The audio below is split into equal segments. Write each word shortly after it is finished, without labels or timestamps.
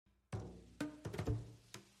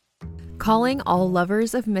Calling all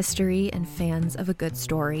lovers of mystery and fans of a good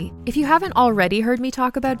story. If you haven't already heard me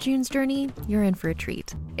talk about June's Journey, you're in for a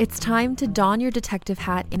treat. It's time to don your detective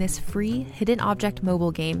hat in this free hidden object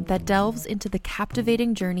mobile game that delves into the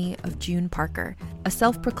captivating journey of June Parker, a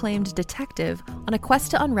self-proclaimed detective on a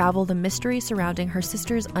quest to unravel the mystery surrounding her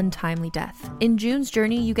sister's untimely death. In June's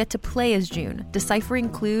Journey, you get to play as June, deciphering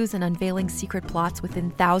clues and unveiling secret plots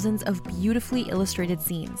within thousands of beautifully illustrated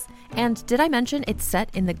scenes. And did I mention it's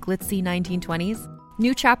set in the glitzy 1920s?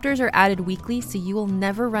 New chapters are added weekly, so you will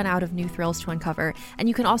never run out of new thrills to uncover, and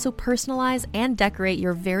you can also personalize and decorate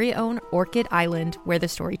your very own Orchid Island where the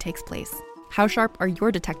story takes place. How sharp are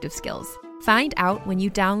your detective skills? Find out when you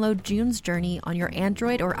download June's Journey on your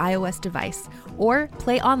Android or iOS device, or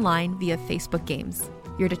play online via Facebook Games.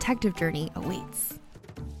 Your detective journey awaits.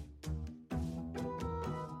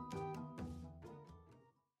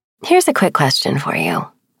 Here's a quick question for you.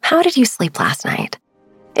 How did you sleep last night?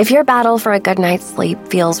 If your battle for a good night's sleep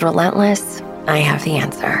feels relentless, I have the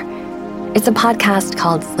answer. It's a podcast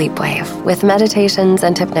called Sleepwave, with meditations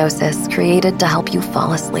and hypnosis created to help you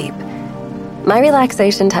fall asleep. My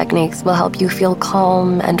relaxation techniques will help you feel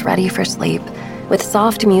calm and ready for sleep, with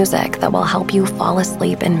soft music that will help you fall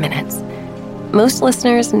asleep in minutes. Most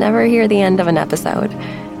listeners never hear the end of an episode,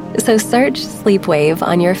 so search Sleepwave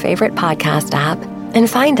on your favorite podcast app and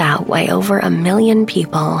find out why over 1 million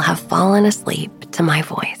people have fallen asleep to my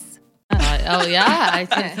voice. I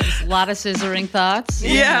think there's a lot of scissoring thoughts.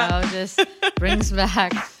 Yeah. Just brings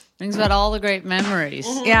back all the great memories.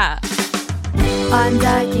 Yeah. I'm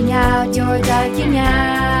dyking out, you're dyking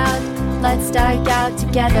out. Let's dyke out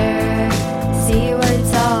together. See what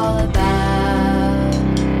it's all about.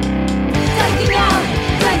 Dyking out,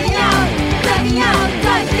 dyking out, dyking out,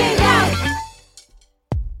 dyking out.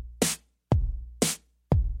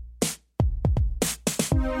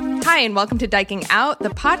 Hi, and welcome to Dyking Out, the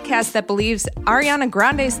podcast that believes Ariana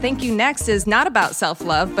Grande's Thank You Next is not about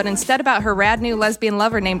self-love, but instead about her rad new lesbian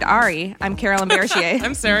lover named Ari. I'm Carolyn Berchier.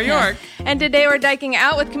 I'm Sarah York. And today we're dyking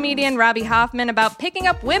out with comedian Robbie Hoffman about picking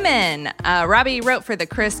up women. Robbie wrote for The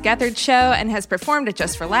Chris Gethard Show and has performed at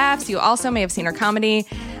Just for Laughs. You also may have seen her comedy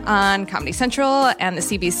on Comedy Central and the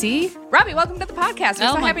CBC. Robbie, welcome to the podcast.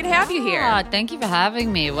 We're so happy to have you here. Thank you for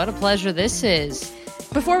having me. What a pleasure this is.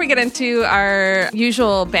 Before we get into our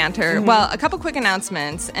usual banter, well, a couple quick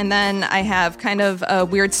announcements, and then I have kind of a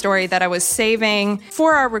weird story that I was saving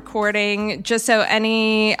for our recording, just so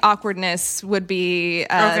any awkwardness would be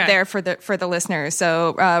there for the listeners.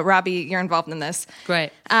 So, Robbie, you're involved in this.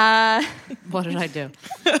 Great. What did I do?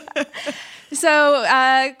 So,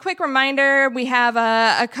 quick reminder, we have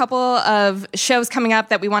a couple of shows coming up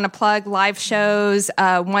that we want to plug, live shows.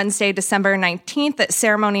 Wednesday, December 19th at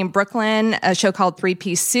Ceremony in Brooklyn, a show called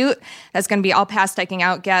 3-Piece Suit. That's going to be all past Dyking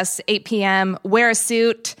Out guests, 8 p.m. Wear a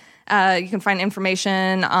suit. You can find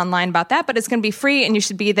information online about that, but it's going to be free and you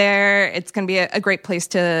should be there. It's going to be a great place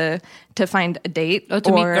to find a date. Oh,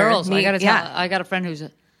 to meet girls. I got to tell. I got a friend who's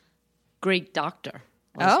a great doctor.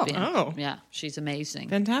 Lesbian. Oh. Yeah, she's amazing.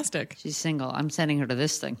 Fantastic. She's single. I'm sending her to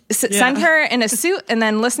this thing. Send her in a suit, and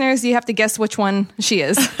then listeners, you have to guess which one she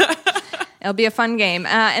is. It'll be a fun game.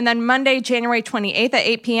 And then Monday, January 28th at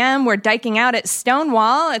 8 p.m., we're dyking out at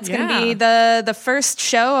Stonewall. It's going to be the first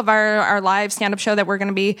show of our live stand-up show that we're going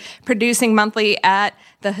to be producing monthly at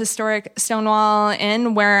the historic Stonewall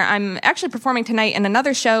Inn, where I'm actually performing tonight in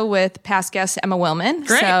another show with past guest Emma Willman.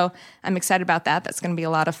 Great. So I'm excited about that. That's going to be a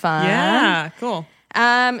lot of fun. Yeah, cool.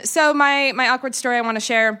 So my awkward story I want to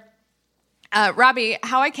share, Robbie,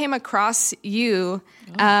 how I came across you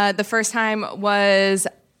the first time was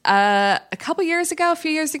a few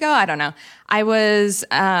years ago, I don't know.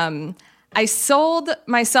 I sold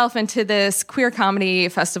myself into this queer comedy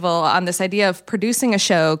festival on this idea of producing a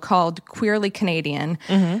show called Queerly Canadian,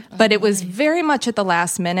 but it was very much at the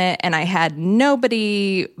last minute, and I had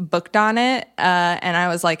nobody booked on it, and I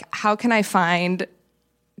was like, how can I find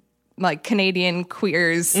like Canadian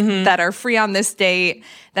queers that are free on this date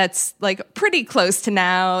that's like pretty close to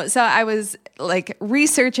now. So I was like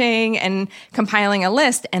researching and compiling a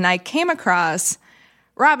list, and I came across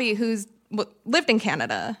Robbie, who's lived in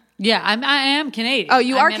Canada. Yeah, I am Canadian. Oh,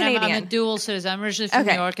 you are Canadian. I'm a dual citizen. I'm originally from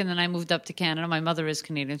New York, and then I moved up to Canada. My mother is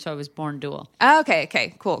Canadian, so I was born dual.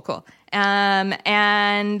 Okay, cool.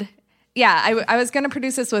 And yeah, I was going to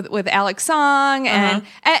produce this with Alex Song, and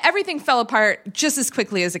everything fell apart just as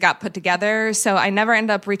quickly as it got put together, so I never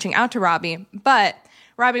ended up reaching out to Robbie. But,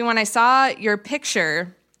 Robbie, when I saw your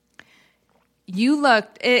picture, you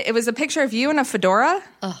looked, it was a picture of you in a fedora.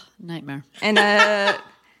 Ugh, nightmare. And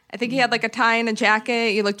I think you had like a tie and a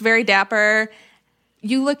jacket. You looked very dapper.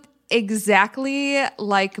 You looked exactly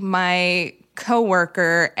like my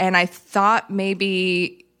coworker, and I thought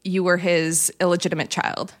maybe you were his illegitimate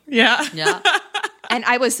child. Yeah. Yeah. And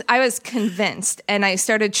I was convinced, and I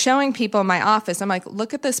started showing people in my office. I'm like,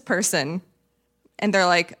 look at this person. And they're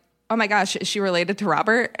like, oh my gosh, is she related to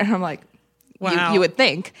Robert? And I'm like, Wow. you would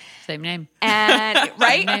think. Same name. And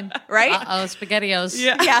right? Name. Right? Uh-oh, SpaghettiOs.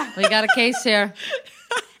 Yeah. We got a case here.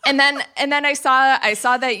 And then I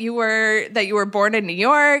saw that you were born in New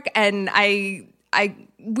York, and I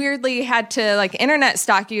weirdly had to like internet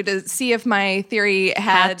stalk you to see if my theory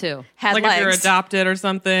had Like legs. if you're adopted or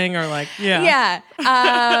something, or like, yeah.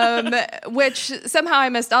 Which somehow I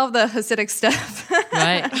missed all of the Hasidic stuff.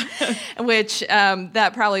 Right. Which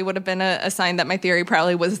that probably would have been a sign that my theory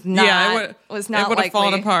probably was not it would likely. have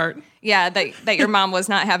fallen apart. Yeah, that your mom was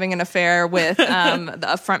not having an affair with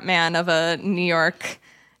a front man of a New York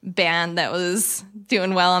band that was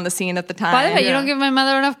doing well on the scene at the time. By the way, you don't give my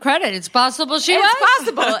mother enough credit. It's possible she was.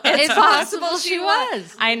 It's possible. It's possible she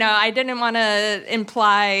was. I know. I didn't want to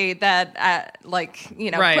imply that,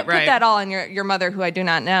 Right. put that all on your mother, who I do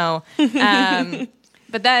not know.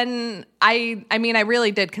 But then I really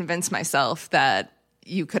did convince myself that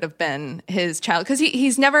you could have been his child, because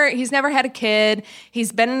he's never had a kid.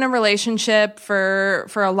 He's been in a relationship for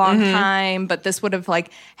a long time, but this would have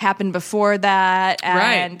like happened before that.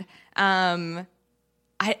 And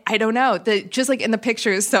I don't know. Just like in the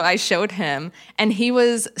pictures, so I showed him, and he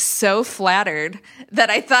was so flattered that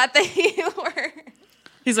I thought that you were.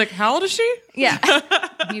 He's like, how old is she? Yeah.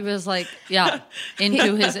 He was like,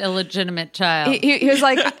 into his illegitimate child. He was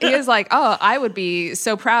like, oh, I would be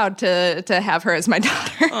so proud to have her as my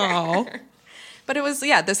daughter. Oh. But it was,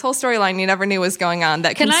 this whole storyline you never knew was going on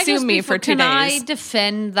that Can I consumed just me for 2 days. Can I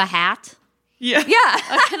defend the hat? Yeah. Yeah.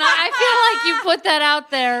 I feel like you put that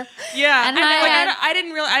out there. Yeah. And I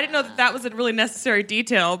didn't know that was a really necessary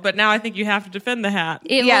detail, but now I think you have to defend the hat.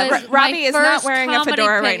 It Yeah, was Robbie my is not first wearing a comedy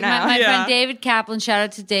fedora pic. right now. My Yeah. friend David Kaplan, shout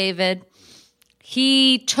out to David.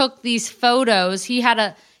 He took these photos. He had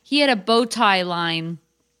a bow tie line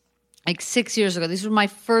like 6 years ago. These were my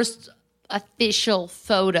first official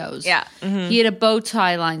photos. Yeah. He had a bow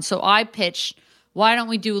tie line. So I pitched, why don't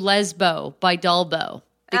we do Lesbo by Dulbo?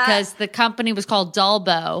 Because the company was called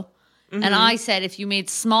Dulbo. And I said, if you made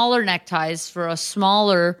smaller neckties for a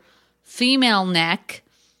smaller female neck,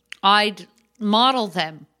 I'd model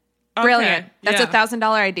them. Brilliant. Okay. That's Yeah.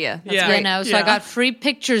 $1,000 idea. That's Yeah. great. You know, so Yeah. I got free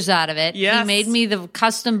pictures out of it. Yes. He made me the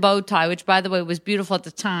custom bow tie, which, by the way, was beautiful at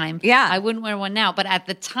the time. Yeah. I wouldn't wear one now, but at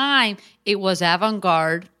the time, it was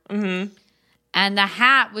avant-garde. And the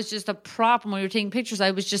hat was just a prop. When we were taking pictures,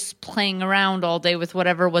 I was just playing around all day with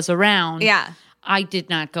whatever was around. Yeah. I did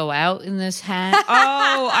not go out in this hat.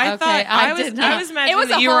 Oh, I Okay, thought I I did not. was imagining was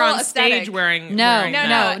that a you were whole on aesthetic. stage wearing No, wearing no,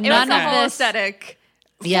 that. It was none a of whole this. aesthetic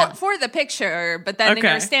Yeah. for the picture, but then in Okay.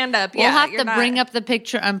 your stand-up, We'll have to bring up the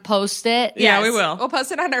picture and post it. Yeah, we will. We'll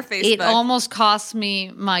post it on our Facebook. It almost cost me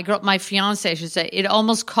my fiance, I should say. It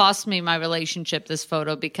almost cost me my relationship, this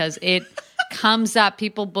photo, because it comes up.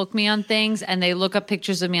 People book me on things and they look up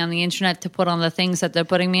pictures of me on the internet to put on the things that they're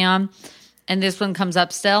putting me on. And this one comes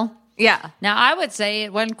up still. Yeah. Now, I would say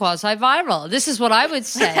it went quasi-viral. This is what I would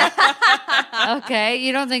say. Okay,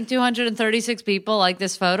 you don't think 236 people like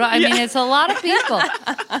this photo? I mean, it's a lot of people.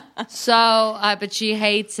 So, but she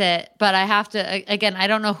hates it. But I have to, again, I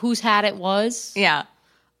don't know whose hat it was. Yeah.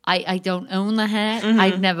 I don't own the hat.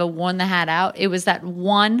 I've never worn the hat out. It was that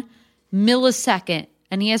 1 millisecond,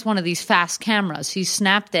 and he has one of these fast cameras. He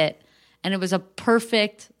snapped it, and it was a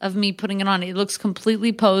perfect of me putting it on. It looks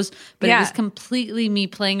completely posed, but it Yeah. was completely me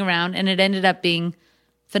playing around, and it ended up being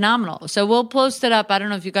phenomenal. So we'll post it up. I don't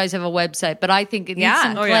know if you guys have a website, but I think it needs Yeah.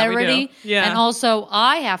 some Oh, yeah, we do. clarity. Yeah. And also,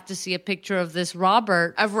 I have to see a picture of this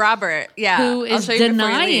Robert, Of Robert. Yeah. who I'll is show you before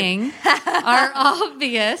you leave. denying our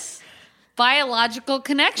obvious biological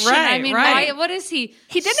connection. I Right, mean, right. what is he?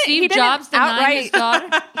 He didn't. Steve he didn't Jobs denying his daughter.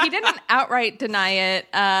 He didn't outright deny it.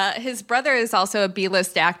 His brother is also a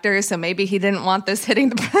B-list actor, so maybe he didn't want this hitting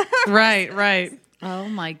the press. Right. Oh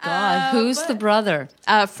my God! Who's the brother?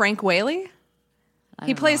 Frank Whaley.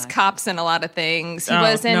 He plays cops in a lot of things. He Oh,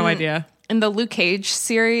 was in no idea. in the Luke Cage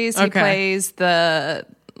series. He Okay. plays the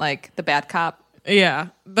bad cop. Yeah,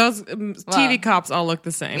 those TV cops all look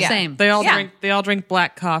the same. Yeah. Same. They all Yeah. drink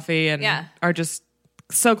black coffee and Yeah. are just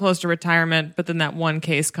so close to retirement. But then that one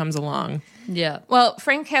case comes along. Yeah. Well,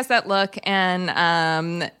 Frank has that look,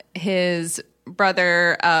 and his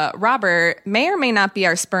brother Robert may or may not be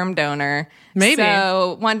our sperm donor. Maybe.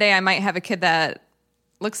 So one day I might have a kid that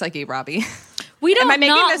looks like you, Robbie. We Am I don't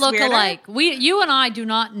making not this look weirder? alike. You and I do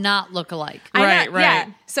not look alike. Right. Yeah.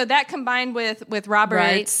 So that combined with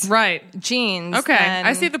Robert's Right. genes. Okay, then-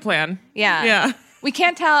 I see the plan. Yeah. Yeah. We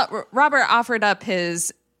can't tell. Robert offered up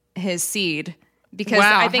his seed because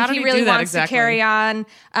Wow, I think how did he he really do that wants exactly? to carry on.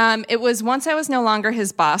 It was once I was no longer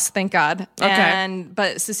his boss, thank God. Okay.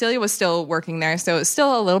 But Cecilia was still working there, so it's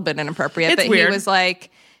still a little bit inappropriate. It's but weird. he's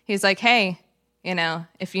like, hey,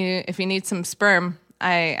 if you need some sperm,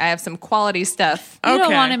 I have some quality stuff. You don't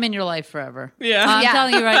Okay. want him in your life forever. Yeah. I'm Yeah.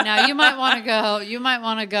 telling you right now. You might want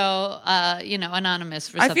to go. Anonymous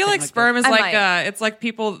for. I something feel like sperm this. is I like might. it's like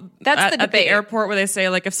people That's at the the debate. airport where they say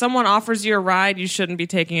like if someone offers you a ride, you shouldn't be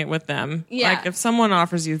taking it with them. Yeah. Like if someone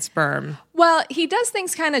offers you sperm, Well, he does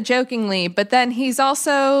things kind of jokingly, but then he's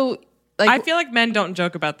also like, I feel like men don't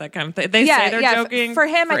joke about that kind of thing. They say they're joking For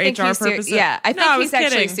him, for I think HR he's purposes. I think No, I was he's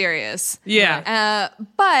actually kidding. serious. Yeah.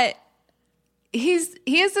 But he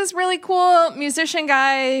is this really cool musician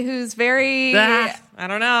guy who's very I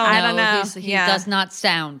don't know. I don't know. He Yeah. does not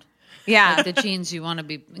sound yeah like the genes you want to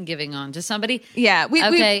be giving on to somebody. yeah.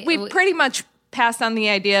 Okay. We pretty much passed on the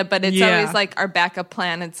idea, but it's Yeah. always like our backup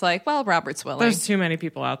plan. It's like, well, Robert's willing. There's too many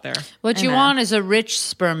people out there. What you know. want is a rich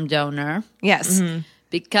sperm donor. yes. Mm-hmm.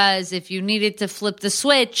 Because if you needed to flip the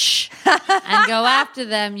switch and go after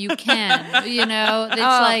them, you can. It's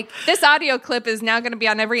like, This audio clip is now going to be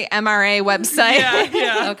on every MRA website.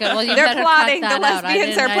 Yeah. okay, well, you They're better plotting. cut The that out.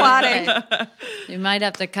 lesbians are plotting. plotting. You might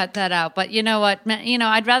have to cut that out. But you know what?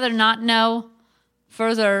 I'd rather not know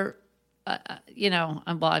further.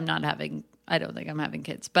 I'm not having. I don't think I'm having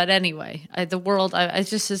kids. But anyway, the world.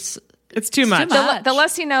 It's too much. too much. The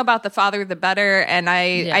less you know about the father, the better. And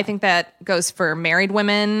I think that goes for married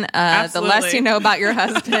women. The less Absolutely. you know about your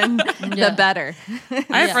husband, Yeah. the better.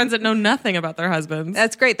 I have friends that know nothing about their husbands.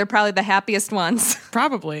 That's great. They're probably the happiest ones.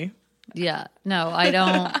 Probably. Yeah, no, I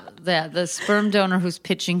don't. The sperm donor who's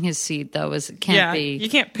pitching his seed though can't Yeah. be You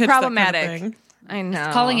can't pitch Problematic. that kind of thing. I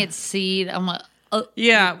know. calling it seed. I'm like,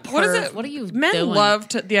 Yeah. What is perv. it? What are you Men doing?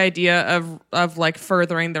 loved the idea of like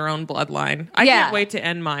furthering their own bloodline. I Yeah. can't wait to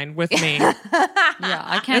end mine with me. yeah,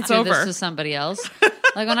 I can't It's do over. this to somebody else.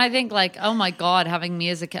 Like when I think like, oh my god, having me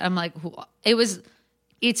as a kid, I'm like,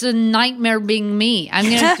 it's a nightmare being me. I'm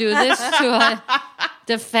gonna do this to a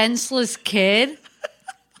defenseless kid.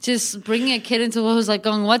 Just bringing a kid into the world who's like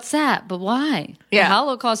going, what's that? But why? Yeah. The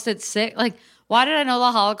Holocaust at 6? Like, why did I know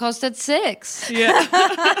the Holocaust at 6?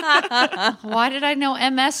 Yeah. Why did I know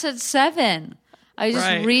MS at 7? I was just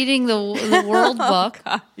Right. reading the World Book,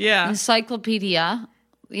 Yeah. encyclopedia,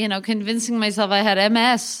 convincing myself I had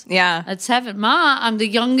MS. Yeah. At 7. Ma, I'm the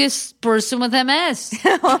youngest person with MS.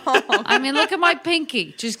 I mean, look at my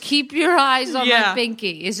pinky. Just keep your eyes on Yeah. my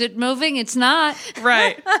pinky. Is it moving? It's not.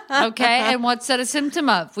 Right. Okay. And what's that a symptom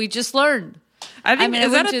of? We just learned. I think mean, I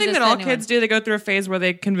is that a wouldn't do thing this that to all anyone. kids do? They go through a phase where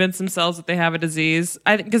they convince themselves that they have a disease.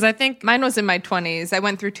 Because I think Mine was in my 20s. I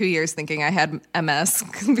went through 2 years thinking I had MS.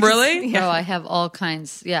 Really? Yeah. Oh, I have all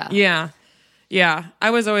kinds. Yeah. Yeah. I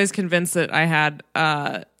was always convinced that I had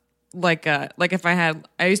like if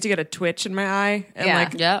I used to get a twitch in my eye and Yeah.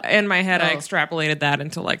 Yeah. in my head I Oh. extrapolated that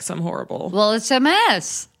into like some horrible. Well, it's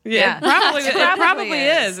MS. Yeah, probably it Probably probably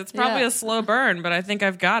is. is. It's probably Yeah. a slow burn, but I think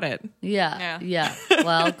I've got it. Yeah. Yeah.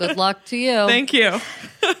 Well, good luck to you. Thank you.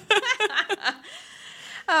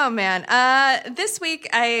 Oh man, this week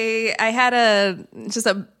I had a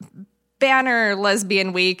banner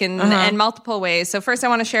lesbian week in multiple ways. So first, I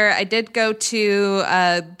want to share. I did go to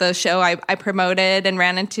the show I promoted and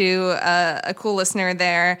ran into a cool listener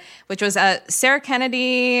there, which was Sarah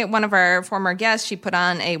Kennedy, one of our former guests. She put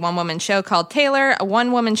on a one-woman show called Taylor, a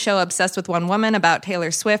one-woman show obsessed with one woman about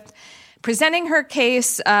Taylor Swift, presenting her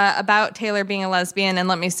case about Taylor being a lesbian. And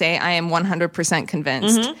let me say, I am 100%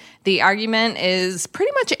 convinced. The argument is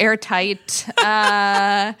pretty much airtight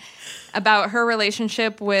about her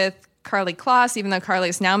relationship with Karlie Kloss, even though Karlie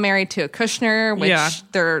is now married to a Kushner, which Yeah.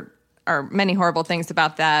 there are many horrible things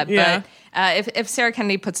about that. Yeah. But if Sarah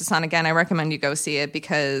Kennedy puts this on again, I recommend you go see it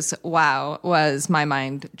because, wow, was my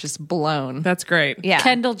mind just blown. That's great. Yeah.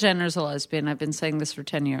 Kendall Jenner's a lesbian. I've been saying this for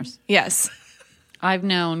 10 years. Yes. I've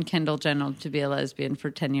known Kendall Jenner to be a lesbian for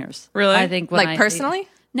 10 years. Really? I think when Like personally?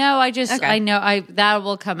 No, I just, Okay. I know, that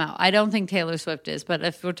will come out. I don't think Taylor Swift is, but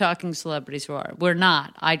if we're talking celebrities who are, we're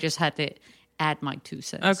not. I just had to add my 2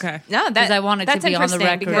 cents. Okay. No, Because I wanted to that's be on the interesting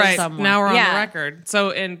record because- Right. somewhere. Now we're on Yeah. the record.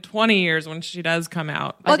 So in 20 years when she does come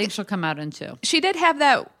out. I think she'll come out in 2. She did have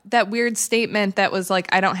that weird statement that was like,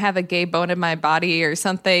 I don't have a gay bone in my body or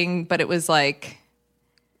something, but it was like,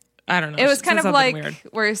 I don't know. it was She kind said of something like weird.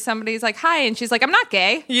 where somebody's like, hi, and she's like, I'm not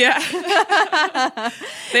gay. Yeah.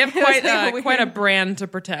 They have quite like weird. quite a brand to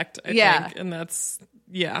protect, I Yeah. think. And that's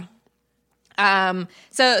yeah.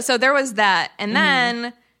 So there was that. And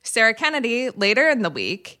then Sarah Kennedy later in the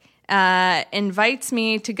week invites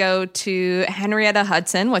me to go to Henrietta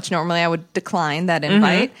Hudson, which normally I would decline that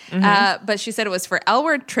invite. But she said it was for L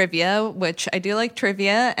Word trivia, which I do like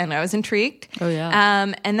trivia, and I was intrigued. Oh,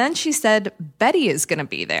 yeah. And then she said Betty is going to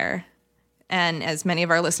be there. And as many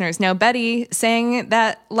of our listeners know, Betty sang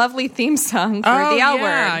that lovely theme song for the L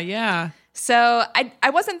Word. Yeah. So I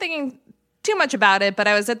wasn't thinking too much about it, but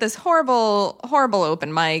I was at this horrible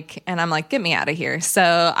open mic, and I'm like, get me out of here.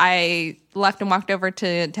 So I left and walked over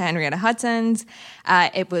to Henrietta Hudson's.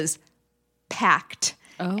 It was packed.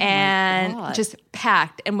 And just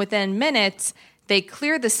packed. And within minutes, they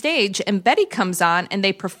clear the stage, and Betty comes on, and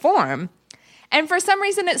they perform. And for some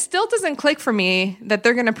reason, it still doesn't click for me that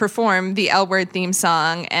they're going to perform the L Word theme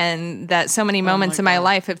song, and that so many moments in my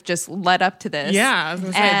life have just led up to this. Yeah, I was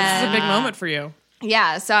going to say, this is a big moment for you.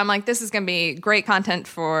 Yeah, so I'm like, this is going to be great content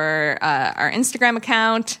for our Instagram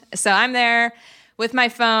account. So I'm there with my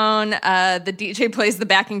phone. The DJ plays the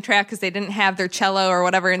backing track because they didn't have their cello or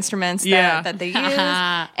whatever instruments that they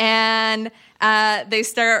use. And they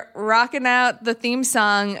start rocking out the theme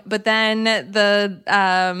song, but then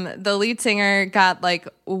the lead singer got like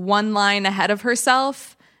one line ahead of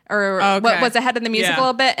herself, or what was ahead of the music a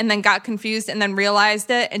little bit, and then got confused and then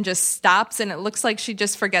realized it and just stops, and it looks like she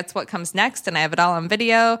just forgets what comes next, and I have it all on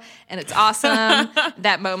video, and it's awesome.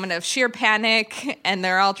 That moment of sheer panic, and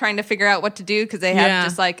they're all trying to figure out what to do because they have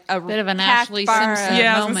just like a bit of an packed Ashley bar Simpson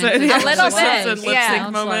of- moment. a little bit, Lip yeah.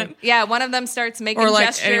 sync moment. Yeah, one of them starts making Or like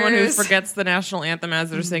gestures. anyone who forgets the national anthem as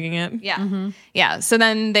they're singing it. Yeah. Yeah. So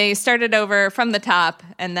then they started over from the top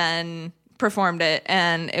and then performed it,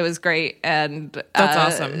 and it was great, and That's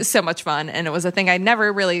awesome. So much fun, and it was a thing I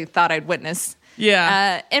never really thought I'd witness.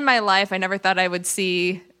 Yeah. In my life, I never thought I would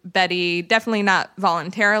see Betty. Definitely not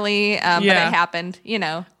voluntarily, but it happened. You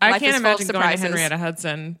know, I life can't is full of imagine going to surprises. Henrietta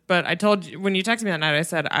Hudson, but I told you when you texted me that night, I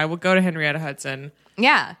said I would go to Henrietta Hudson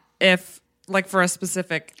Yeah. if, like, for a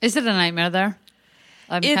specific. Is it a nightmare there?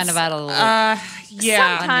 I'm kind of out of the loop.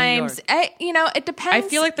 Yeah. Sometimes, it depends. I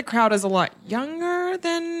feel like the crowd is a lot younger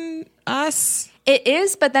than us. It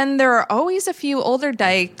is, but then there are always a few older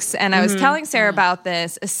dykes. And I was telling Sarah about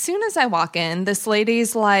this. As soon as I walk in, this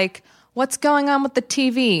lady's like, "What's going on with the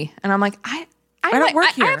TV?" And I'm like, I don't work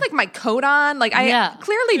here. I have like my coat on. Like I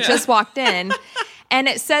clearly just walked in. And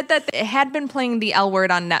it said that it had been playing the L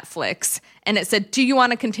Word on Netflix. And it said, "Do you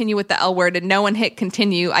want to continue with the L Word?" And no one hit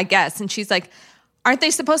continue, I guess. And she's like, "Aren't they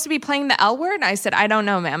supposed to be playing the L Word?" And I said, "I don't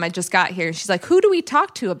know, ma'am. I just got here." She's like, "Who do we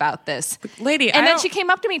talk to about this?" Lady, And then she came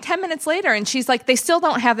up to me 10 minutes later and she's like, "They still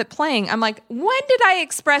don't have it playing." I'm like, when did I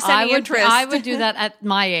express any interest? I would do that at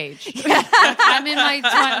my age. I'm in my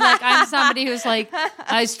I'm somebody who's like,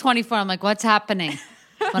 I was 24. I'm like, what's happening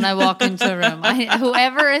when I walk into a room?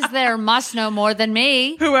 Whoever is there must know more than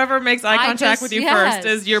me. Whoever makes eye contact with you first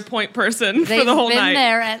is your point person for the whole They've night. been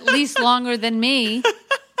there at least longer than me.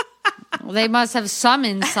 Well, they must have some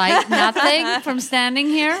insight. Nothing from standing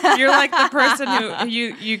here. You're like the person who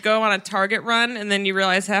you go on a Target run and then you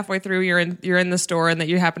realize halfway through you're in the store and that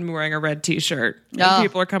you happen to be wearing a red T-shirt. And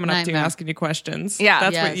people are coming up to you nightmare. asking you questions. Yeah.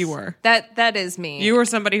 That's Yes. what you were. That is me. You were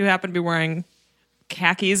somebody who happened to be wearing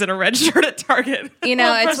khakis and a red shirt at Target. You know,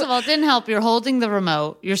 Well, it's first of all, it didn't help. You're holding the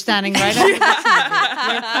remote. You're standing right up to the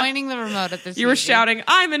TV. You're pointing the remote at the TV. You were shouting,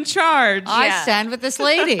 "I'm in charge." I Yeah. stand with this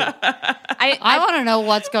lady. I want to know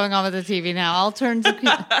what's going on with the TV now. I'll turn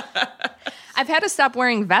to... I've had to stop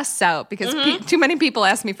wearing vests out because too many people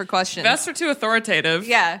ask me for questions. Vests are too authoritative.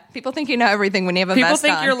 Yeah, people think you know everything when you have a People vest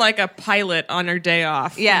think on. you're like a pilot on your day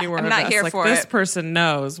off. Yeah, when you wear I'm a not vest. here like, for this it. person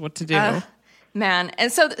knows what to do. Man.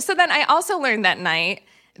 And so then I also learned that night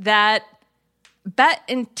that Bet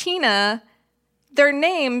and Tina, their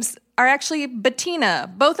names are actually Bettina.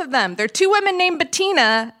 Both of them. They're two women named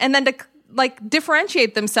Bettina, and then to like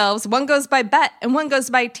differentiate themselves, one goes by Bet and one goes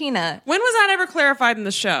by Tina. When was that ever clarified in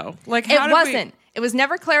the show? Like, how It did wasn't. It was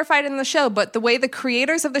never clarified in the show, but the way the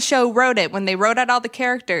creators of the show wrote it, when they wrote out all the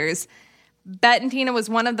characters, Bet and Tina was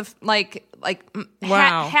one of the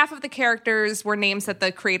Wow. half of the characters were names that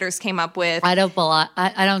the creators came up with. I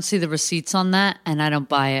don't see the receipts on that, and I don't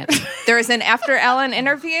buy it. There was an After Ellen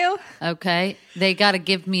interview. Okay? They got to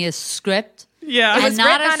give me a script. Yeah. It was not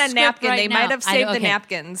written a on a script napkin. right They now. might have saved the okay.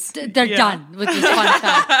 napkins. They're done with this fun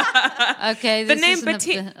fact. Okay, the this name isn't a-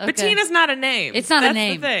 Bettina. okay. Bettina's not a name. It's not a That's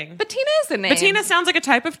name. The thing. Bettina is a name. Bettina sounds like a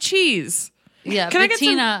type of cheese. Yeah, Can I get some?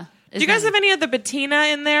 Bettina. Do you guys have any of the Bettina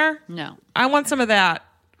in there? No. I want some of that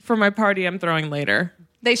for my party I'm throwing later.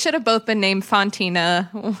 They should have both been named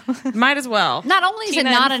Fontina. Might as well. Not only is it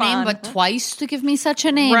Tina not a and name, Fawn. but twice to give me such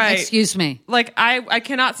a name. Right. Excuse me. Like I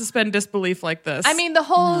cannot suspend disbelief like this. I mean, the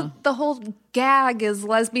whole gag is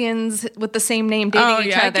lesbians with the same name dating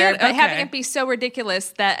each I other, get it. but having Okay. it be so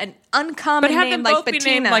ridiculous that an uncommon but have name them like both be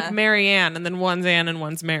Bettina, named like Mary Ann, and then one's Ann and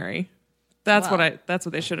one's Mary. That's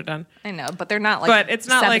what they should have done. I know, but they're not like. But it's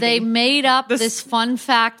not like- They made up This- this fun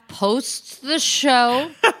fact post the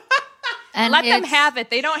show. And Let them it's- have it.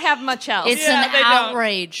 They don't have much else. It's Yeah, an they don't.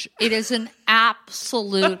 outrage. It is an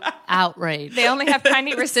absolute outrage. They only have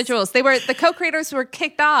tiny residuals. The co-creators were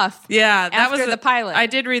kicked off. Yeah, that after was the pilot. I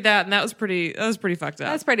did read that, and that was pretty fucked up.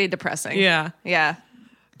 That's pretty depressing. Yeah. Yeah.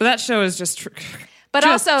 But that show is just But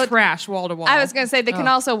just also, trash wall to wall. I was going to say they can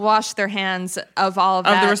also wash their hands of all of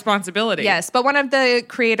that. the responsibility. Yes, but one of the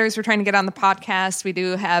creators we're trying to get on the podcast, we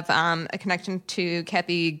do have a connection to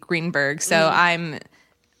Kathy Greenberg. So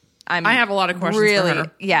I have a lot of questions for really,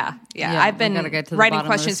 her. yeah. I've been we gotta get to the writing bottom of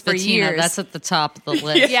questions this. for Bettina, years. That's at the top of the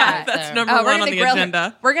list. Yeah, right that's there. number we're one gonna on the grill her.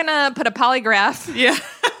 agenda. We're gonna put a polygraph. Yeah.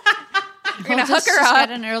 We're gonna hook Just her up.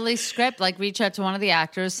 get an early script. Like reach out to one of the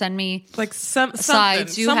actors. Send me Like something.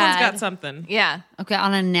 Sides you Someone's had. got something. Yeah, okay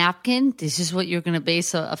on a napkin. This is what you're going to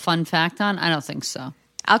base a fun fact on. I don't think so.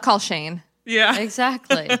 I'll call Shane. Yeah.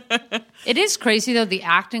 Exactly. It is crazy though. The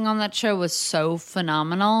acting on that show was so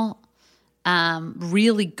phenomenal.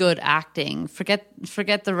 Really good acting.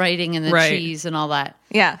 Forget the writing and the Right. cheese and all that.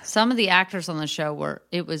 Yeah, Some of the actors on the show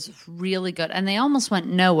it was really good, and they almost went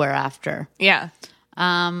nowhere after. yeah,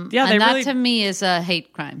 Yeah, And they that really. to me is a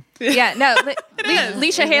hate crime. yeah. No,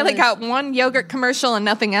 Leisha Haley is. got one yogurt commercial and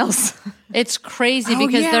nothing else. It's crazy Oh,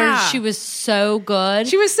 because yeah. she was so good.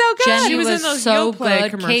 She was so good. Jenny She was, was in those so Yoplait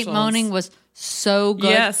good. Kate commercials. Moaning was so good.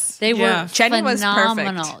 Yes, they yeah. were Jenny was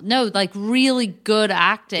phenomenal. perfect. No, like really good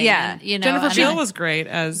acting. Yeah. and, you know, Jennifer and Beal I- was great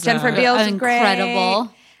as Jennifer Beal was incredible.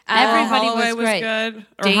 great. Everybody Holloway was great. good.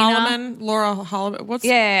 Or Dana. Holloman, Laura Holloway. What's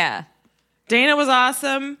Yeah. Dana was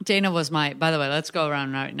awesome. Dana was my. By the way, let's go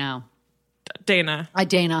around right now. Dana.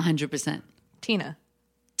 Dana, 100%. Tina.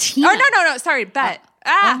 Tina. Oh no! Sorry, Bet.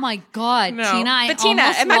 Oh my God, No. Tina! I Bettina.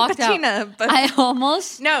 almost I meant walked Bettina, out. but- I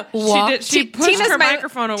almost No, she walked. She pushed Tina's her my-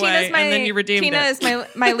 microphone away, Tina's and then you redeemed Tina it.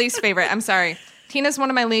 is my least favorite. I'm sorry. Tina's one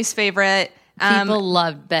of my least favorite. People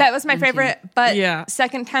loved Beth. That was my and Tina. favorite. But Yeah.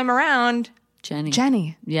 second time around, Jenny.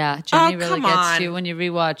 Yeah, Jenny Oh, really come gets on. you when you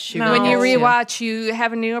rewatch. She No. really when you gets rewatch, you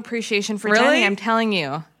have a new appreciation for Really? Jenny. I'm telling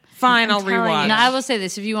you. Fine, I'll telling rewatch. you. Now, I will say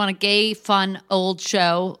this: if you want a gay, fun, old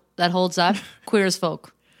show that holds up, Queer as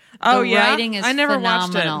Folk. Oh The yeah, writing is I never watched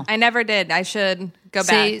phenomenal. it. I never did. I should go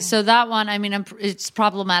See, back. so that one, I mean, it's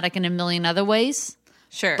problematic in a million other ways,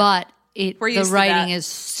 Sure, but We're the used to writing that. is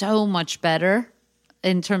so much better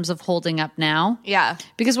in terms of holding up now. yeah,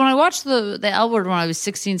 Because when I watched the L Word when I was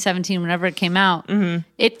 16, 17, whenever it came out,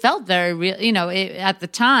 it felt very real, at the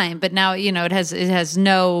time. But now, it has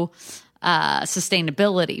no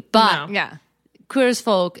sustainability. But No. yeah. Queer as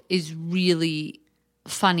Folk is really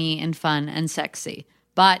funny and fun and sexy.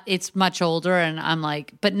 But it's much older, and I'm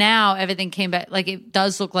like, but now everything came back. Like, it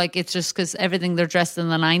does look like it's just because everything they're dressed in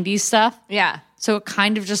the 90s stuff. Yeah. So it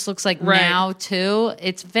kind of just looks like Right. now, too.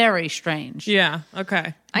 It's very strange. Yeah.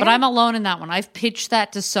 Okay. But I'm alone in that one. I've pitched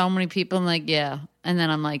that to so many people. I'm like, yeah. And then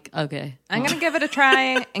I'm like, okay. I'm gonna give it a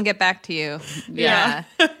try and get back to you. Yeah.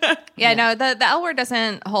 Yeah. No, the L Word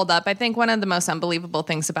doesn't hold up. I think one of the most unbelievable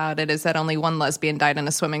things about it is that only one lesbian died in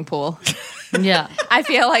a swimming pool. Yeah. I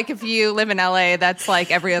feel like if you live in LA, that's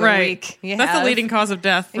like every other Right. week. You That's have the leading cause of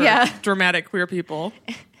death for Yeah. dramatic queer people.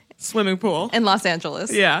 Swimming pool. in Los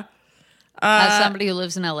Angeles. Yeah. As somebody who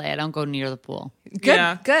lives in LA, I don't go near the pool. Good.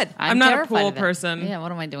 Yeah. Good. I'm not a terrified pool of it. person. Yeah,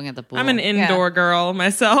 what am I doing at the pool? I'm an indoor girl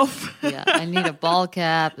myself. Yeah, I need a ball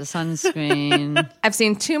cap, a sunscreen. I've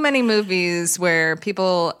seen too many movies where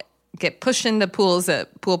people get pushed into pools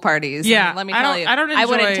at pool parties. Yeah, And let me I tell don't- you, I don't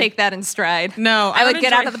wouldn't enjoy- take that in stride. No, I I would don't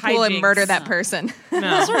get out enjoy of the pool and hijinks. murder that person. No.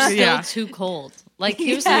 Those are still Yeah. too cold. Like,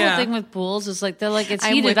 here's the Yeah. whole thing with pools is like, they're like, it's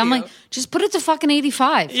I'm heated. with I'm you. like, just put it to fucking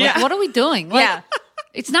 85. Yeah. Like, what are we doing? Like, Yeah.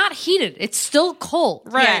 It's not heated. It's still cold.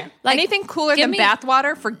 Right. Yeah. Like, Anything cooler give than me-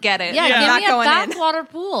 bathwater, forget it. Yeah, I'm give not me a going in. bathwater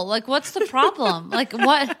pool. Like, what's the problem? Like,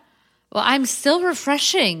 what? Well, I'm still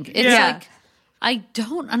refreshing. It's Yeah. like, I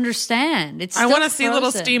don't understand. It's I still want to see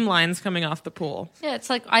little frozen. steam lines coming off the pool. Yeah, it's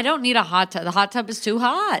like, I don't need a hot tub. The hot tub is too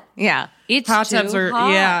hot. Yeah. It's Hot too tubs are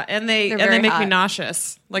hot. yeah, and they They're and they very make me hot.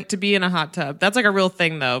 nauseous. Like to be in a hot tub. That's like a real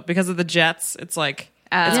thing though, because of the jets. It's like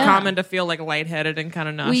it's Yeah. common to feel like lightheaded and kind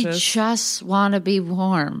of We nauseous. just want to be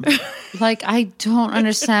warm. Like, I don't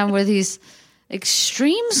understand where these.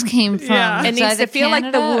 extremes came from. Yeah. It It's needs either to feel like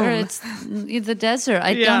the Canada or womb. it's the desert.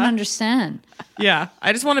 I don't understand. Yeah.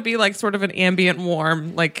 I just want to be like sort of an ambient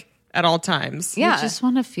warm, like at all times. Yeah. I just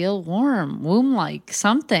want to feel warm, womb-like,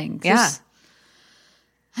 something. Yeah. Just-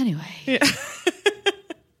 Anyway.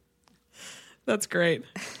 That's great.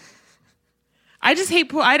 I just hate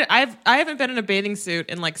pool. I haven't been in a bathing suit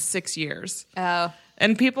in like 6 years. Oh.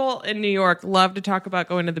 And people in New York love to talk about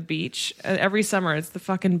going to the beach. Every summer, it's the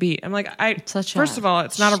fucking beach. I'm like, first of all,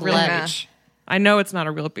 it's not a real schlep. beach. I know it's not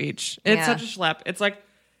a real beach. It's Yeah. such a schlep. It's like,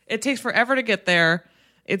 it takes forever to get there.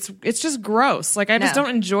 It's just gross. Like, I just No.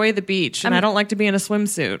 don't enjoy the beach, and I don't like to be in a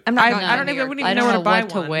swimsuit. I'm not going I to don't New even, York. wouldn't I even don't know know where to buy what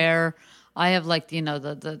to one. wear. I have like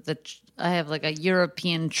the I have like a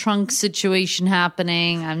European trunk situation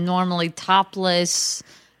happening. I'm normally topless,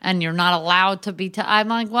 and you're not allowed to be. I'm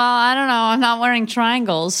like, well, I don't know. I'm not wearing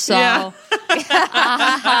triangles, so Yeah.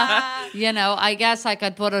 I guess I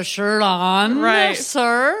could put a shirt on, Right.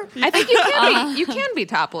 sir. I think you can be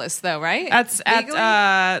topless though, right? That's Legally?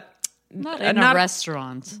 Not in not- a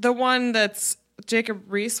restaurant. the one that's Jacob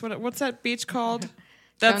Reese. What's that beach called?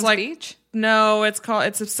 That's Jones like Beach? No, it's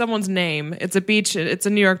someone's name. It's a beach. It's a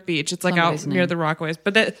New York beach. It's like Somebody's out near name. the Rockaways.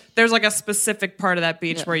 But there's like a specific part of that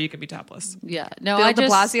beach where you can be topless. Yeah, no, Bill I de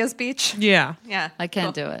just Blasio's beach. Yeah. Yeah. I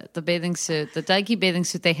can't do it. The bathing suit, the Dikey bathing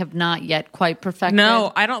suit, they have not yet quite perfected.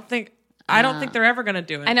 No, I don't think they're ever going to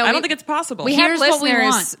do it. I know, I don't we- think it's possible. We Here's have what we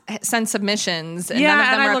listeners send submissions, and yeah, none of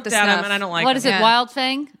them and are I up looked to at snuff. them and I don't like What is them. it, Yeah. Wild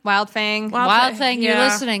Fang? Wild Fang. Wild Fang, you're yeah.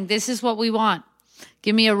 listening. This is what we want.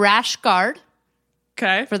 Give me a rash guard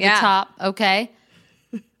Okay. for the Yeah. top, okay?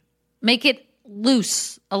 Make it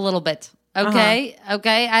loose a little bit, okay?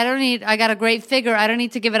 Okay? I got a great figure. I don't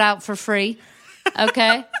need to give it out for free,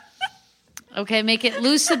 okay? Okay, make it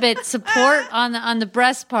loose a bit, support on the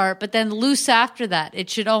breast part, but then loose after that. It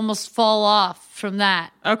should almost fall off from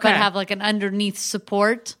that. Okay. But have like an underneath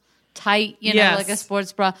support, tight, Yes. like a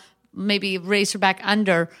sports bra, maybe racer back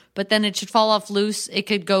under, but then it should fall off loose. It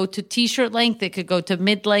could go to t-shirt length. It could go to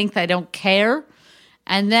mid-length. I don't care.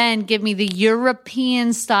 And then give me the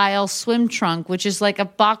European style swim trunk, which is like a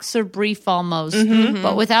boxer brief almost,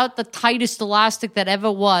 but without the tightest elastic that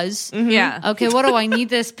ever was. Yeah. Okay, what do I need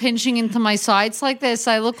this pinching into my sides like this?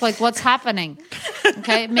 I look like what's happening.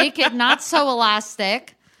 Okay, make it not so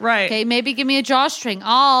elastic. Right. Okay, maybe give me a drawstring.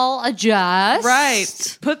 I'll adjust.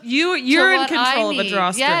 Right. You're to in what I control of a need.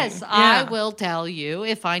 drawstring. Yes, I will tell you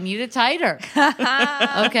if I need it tighter.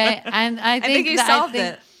 Okay, and I think you that- solved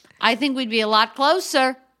it. I think we'd be a lot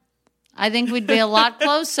closer. I think we'd be a lot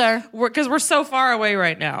closer. Because we're so far away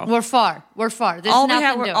right now. We're far. There's all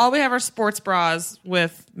nothing doing. we have are sports bras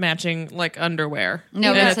with matching like underwear. No,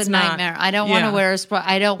 And that's it's a not- nightmare. I don't want Yeah. to wear a sport.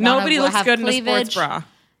 I don't want Nobody to looks have good cleavage. in a sports bra.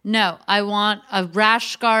 No, I want a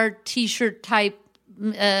rash guard t-shirt type,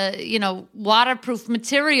 waterproof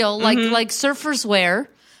material like surfers wear.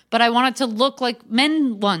 But I want it to look like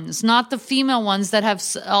men ones, not the female ones that have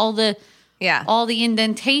all the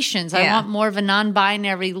indentations. I Yeah. want more of a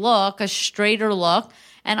non-binary look, a straighter look,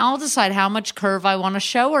 and I'll decide how much curve I want to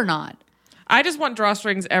show or not. I just want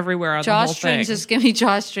drawstrings everywhere on the whole Drawstrings, thing. just give me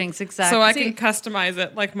drawstrings, exactly. So I can customize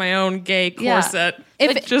it like my own gay Yeah. corset.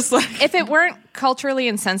 If Just like if it weren't culturally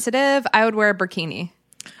insensitive, I would wear a bikini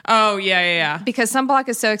oh yeah. because sunblock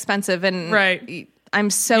is so expensive, and Right. I'm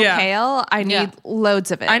so Yeah. pale. I need Yeah.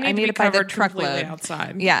 loads of it. I need to be it by the covered completely truckload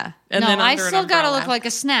outside. Yeah. And no, then I under an still gotta umbrella. look like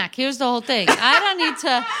a snack. Here's the whole thing. I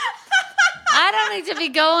don't need to be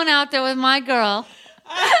going out there with my girl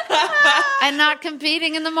and not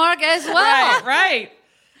competing in the market as well. Right.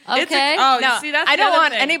 It's Okay. no, No, see, that's I the don't other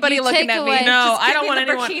want thing. anybody You looking take at away- me. No, Just I give don't me want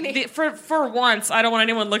the anyone. bikini. For once, I don't want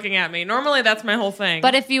anyone looking at me. Normally, that's my whole thing.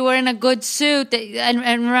 But if you were in a good suit, and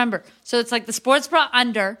remember, so it's like the sports bra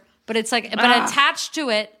under, but it's like, but attached to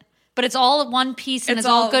it, but it's all one piece and it's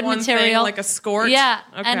all good one thing, material. like a skirt? Yeah.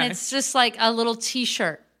 And Okay. it's just like a little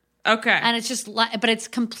t-shirt. okay, And it's just, but it's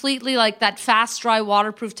completely like that fast dry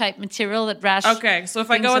waterproof type material that rash. okay. So if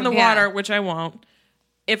I go in the Yeah. water, which I won't,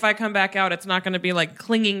 if I come back out, it's not going to be like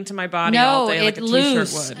clinging to my body all No, day like it a t-shirt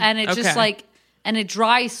loose would. and it just Okay. like, and it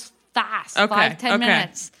dries fast, Okay, 5-10 okay.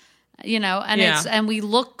 minutes, and Yeah. and we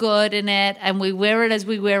look good in it and we wear it as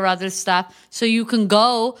we wear other stuff. So you can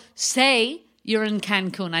go say you're in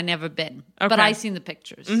Cancun. I never been, but Okay. I seen the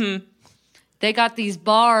pictures. Mm-hmm. They got these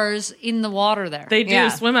bars in the water there. They do Yeah.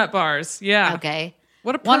 swim at bars. Yeah. Okay.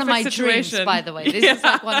 What a one of perfect my situation. dreams, by the way. This is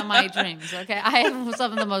like one of my dreams. Okay, I have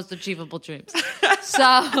some of the most achievable dreams.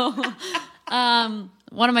 So,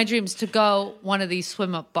 one of my dreams to go one of these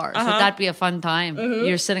swim up bars. Would that be a fun time?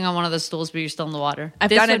 You're sitting on one of those stools, but you're still in the water. I've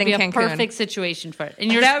this done would it be in a Cancun. perfect situation for it.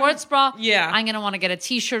 In your sports bra, yeah. I'm going to want to get a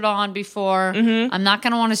t-shirt on before. I'm not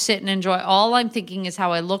going to want to sit and enjoy. All I'm thinking is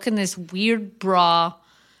how I look in this weird bra.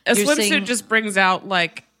 A You're swimsuit saying- just brings out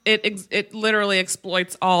it literally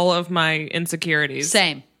exploits all of my insecurities.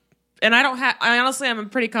 Same. And I honestly, I'm a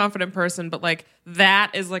pretty confident person, but like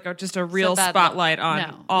that is like just a real bad spotlight look. on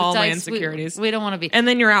No. all With my Dykes, insecurities. We don't want to be. And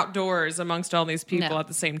then you're outdoors amongst all these people No. at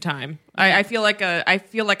the same time. I feel like I'm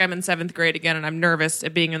in 7th grade again, and I'm nervous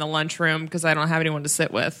at being in the lunchroom because I don't have anyone to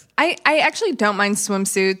sit with. I actually don't mind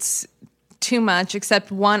swimsuits too much,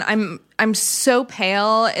 except one, I'm so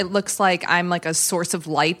pale, it looks like I'm like a source of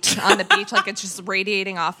light on the beach, like it's just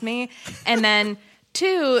radiating off me. And then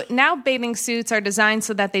 2, now bathing suits are designed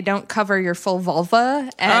so that they don't cover your full vulva,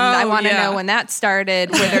 and I want to know when that started,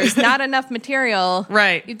 where there's not enough material.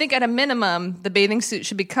 Right. You'd think at a minimum the bathing suit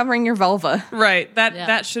should be covering your vulva. Right.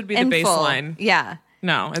 That should be the in full. baseline. Yeah.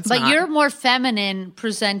 No, it's But not. you're more feminine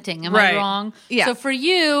presenting. Am Right. I wrong? Yeah. So for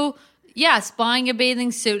you, yes, buying a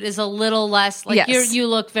bathing suit is a little less like Yes. you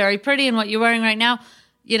look very pretty in what you're wearing right now.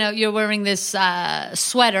 You know, you're wearing this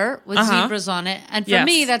sweater with zebras on it. And for Yes.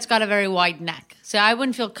 me, that's got a very wide neck. So I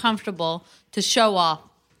wouldn't feel comfortable to show off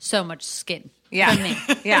so much skin. Yeah. For me.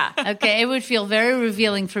 Yeah. Okay. It would feel very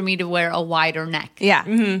revealing for me to wear a wider neck. Yeah.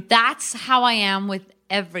 Mm-hmm. That's how I am with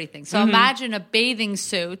everything. So imagine a bathing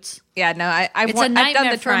suit. Yeah, no, It's a I've done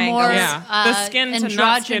nightmare the for triangle. more the skin to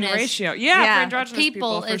not skin androgynous ratio. Yeah, Yeah. for androgynous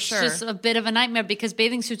people, for it's sure. just a bit of a nightmare because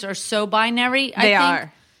bathing suits are so binary. I They think.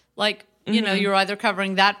 are. Like, you know, you're either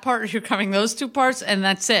covering that part or you're covering those 2 parts, and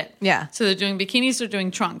that's it. Yeah. So they're doing bikinis or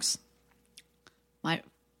doing trunks. My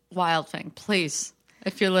Wild Thing, please,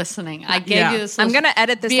 if you're listening, I gave Yeah. you this. I'm list. going to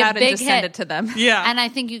edit this Be a out and big just send hit. it to them. Yeah, And I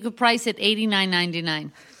think you could price it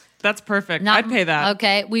 $89.99. that's perfect. Not- I'd pay that.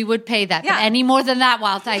 Okay, we would pay that. Yeah. But any more than that,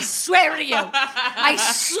 Wild, I swear to you. I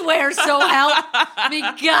swear, so help me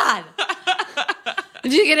God.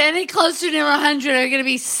 If you get any closer to 100, you're going to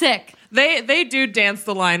be sick. They do dance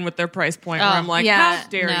the line with their price point where I'm like, yeah. how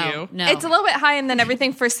dare you? No. It's a little bit high, and then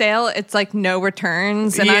everything for sale, it's like no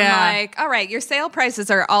returns. And Yeah. I'm like, all right, your sale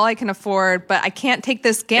prices are all I can afford, but I can't take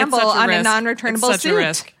this gamble It's such on a risk. non-returnable It's such suit. a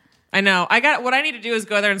risk. I know. What I need to do is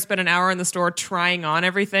go there and spend an hour in the store trying on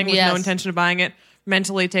everything with Yes. no intention of buying it,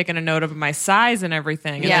 mentally taking a note of my size and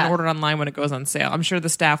everything, and Yeah. then order it online when it goes on sale. I'm sure the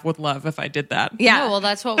staff would love if I did that. Yeah. No, well,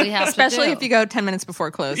 that's what we have Especially to do. if you go 10 minutes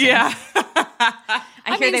before closing. Yeah.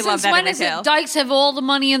 I hear they love since that when in is it retail. Dykes have all the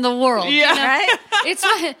money in the world? Yeah. You know?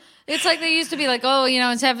 Right? It's like they used to be like, oh, you know,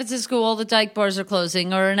 in San Francisco, all the Dyke bars are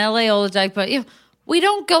closing, or in LA, all the Dyke bars. You know, we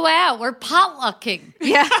don't go out. We're potlucking.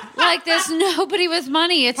 Yeah. Like there's nobody with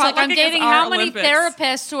money. It's like I'm Potlucking is dating our how many Olympics.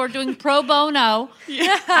 therapists who are doing pro bono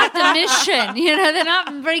at the mission. You know, they're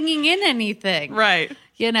not bringing in anything. Right.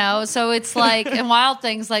 You know, so it's like, and Wild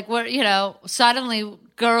Things, like, we're, you know, suddenly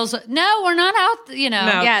girls, no, we're not out, you know.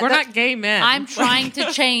 No, Yeah, we're that's- not gay men. I'm trying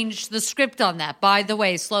to change the script on that, by the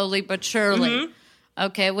way, slowly but surely.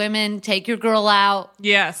 Okay, women, take your girl out.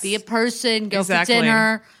 Yes. Be a person, go Exactly. for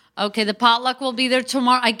dinner. Okay, the potluck will be there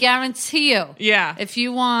tomorrow. I guarantee you. Yeah. If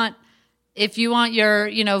you want your,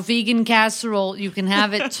 you know, vegan casserole, you can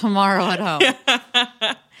have it tomorrow at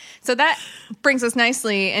home. So that brings us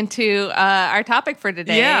nicely into our topic for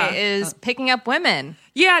today Yeah. is picking up women.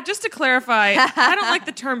 Yeah, just to clarify, I don't like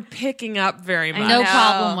the term picking up very much. No know.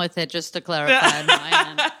 problem with it, just to clarify. on my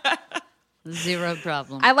end. Zero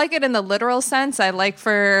problem. I like it in the literal sense. I like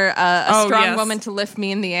for a strong yes. woman to lift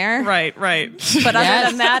me in the air. Right, right. But Yes. other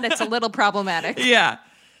than that, it's a little problematic. Yeah.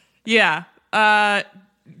 Yeah. I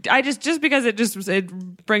just because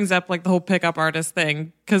it brings up like the whole pickup artist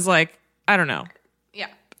thing. Cause like, I don't know. Yeah.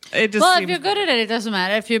 It just Well, seems, if you're good at it doesn't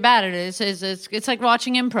matter. If you're bad at it, it's like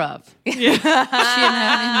watching improv. Yeah. You know what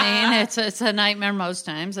I mean? It's a nightmare most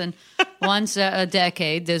times, and once a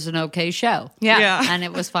decade, there's an okay show. Yeah. And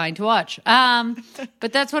it was fine to watch.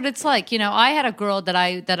 But that's what it's like. You know, I had a girl that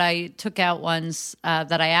I took out once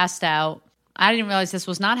that I asked out. I didn't realize this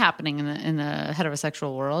was not happening in the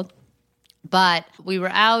heterosexual world. But we were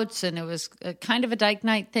out, and it was kind of a dyke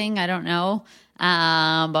night thing. I don't know.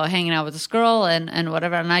 About hanging out with this girl and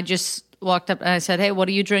whatever. And I just walked up and I said, hey, what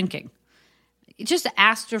are you drinking? Just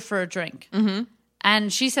asked her for a drink. Mm-hmm.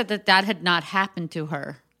 And she said that had not happened to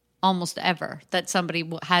her almost ever, that somebody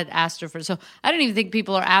had asked her for. So I don't even think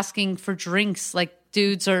people are asking for drinks like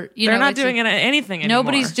dudes are, they're not doing anything anymore.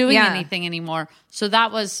 Nobody's doing Yeah. anything anymore. So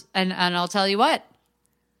that was, and I'll tell you what,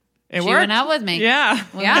 It she worked. went out with me. Yeah.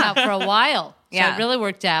 We went out for a while. So Yeah. it really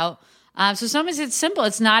worked out. So sometimes it's simple.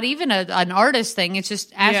 It's not even an artist thing. It's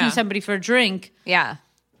just asking Yeah. somebody for a drink. Yeah.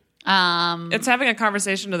 It's having a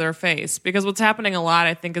conversation to their face, because what's happening a lot,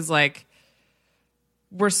 I think, is like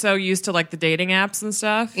we're so used to like the dating apps and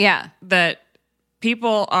stuff. Yeah. That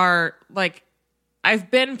people are like,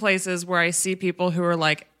 I've been places where I see people who are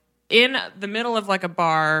like in the middle of like a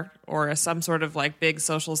bar or some sort of like big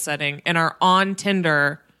social setting and are on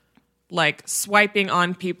Tinder, like swiping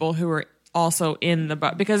on people who are also in the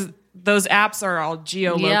bar, because those apps are all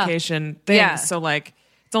geolocation things. Yeah. So like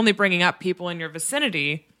it's only bringing up people in your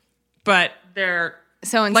vicinity, but they're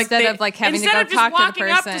So instead of like having to go instead of just talk to the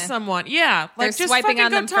walking up person, to someone, yeah, like they're just swiping fucking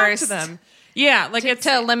on go them talk first to them. Yeah, like it's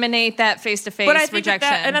to eliminate that face-to-face but I think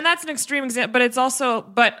rejection. and then that's an extreme example. But it's also,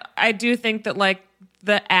 but I do think that like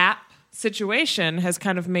the app situation has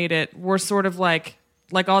kind of made it. We're sort of like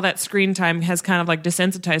all that screen time has kind of like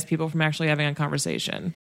desensitized people from actually having a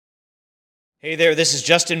conversation. Hey there, this is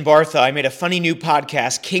Justin Bartha. I made a funny new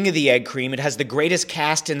podcast, King of the Egg Cream. It has the greatest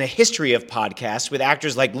cast in the history of podcasts with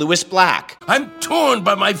actors like Louis Black, I'm torn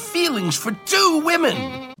by my feelings for two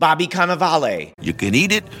women. Bobby Cannavale, You can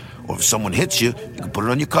eat it, or if someone hits you, you can put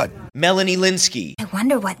it on your cut. Melanie Linsky, I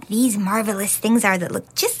wonder what these marvelous things are that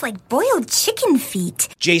look just like boiled chicken feet.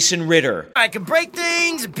 Jason Ritter, I can break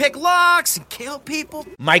things and pick locks and kill people.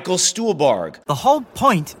 Michael Stuhlbarg, The whole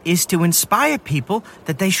point is to inspire people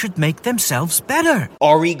that they should make themselves better.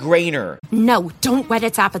 Ari Grainer, No, don't whet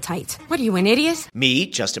its appetite. What are you, an idiot? me,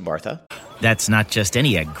 Justin Bartha, That's not just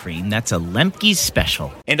any egg cream, that's a Lemke's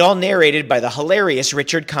special. and all narrated by the hilarious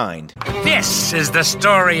Richard Kind. This is the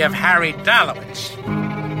story of Harry Dalowitz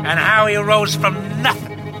and how he rose from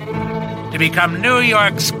nothing to become New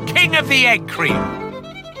York's King of the Egg Cream.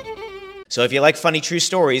 So if you like funny true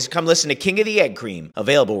stories, come listen to King of the Egg Cream,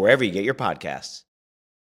 available wherever you get your podcasts.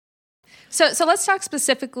 So let's talk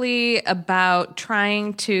specifically about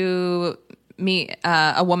trying to meet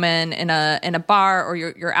a woman in a bar, or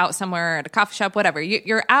you're out somewhere at a coffee shop, whatever.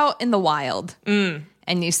 You're out in the wild, and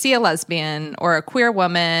you see a lesbian or a queer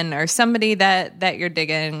woman or somebody that you're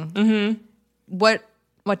digging. Mm-hmm.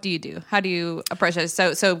 What do you do? How do you approach it?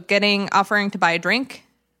 So offering to buy a drink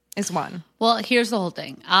is one. Well, here's the whole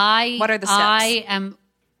thing. What are the steps?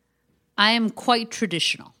 I am quite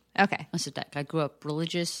traditional. Okay. I grew up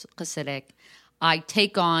religious, Hasidic. I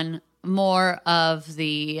take on more of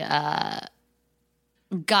the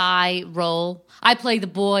guy role. I play the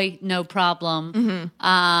boy, no problem.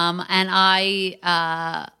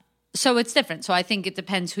 Mm-hmm. So it's different. So I think it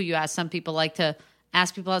depends who you ask. Some people like to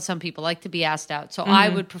ask people out. Some people like to be asked out. So I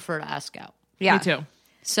would prefer to ask out. Yeah. Me too.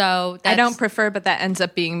 So I don't prefer, but that ends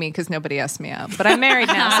up being me because nobody asked me out. But I'm married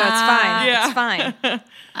now, so it's fine. Yeah. It's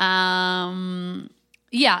fine.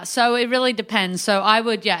 Yeah, so it really depends. So I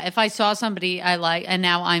would, if I saw somebody I like, and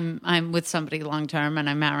now I'm with somebody long term and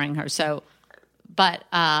I'm marrying her. So, but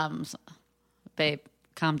babe,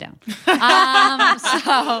 calm down. But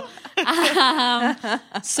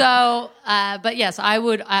yes, I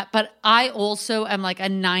would. But I also am like a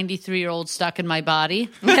 93-year-old stuck in my body,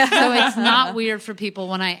 so it's not weird for people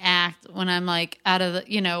when I act when I'm like out of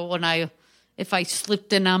the if I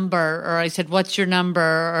slipped a number or I said, "What's your number?"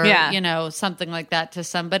 or something like that to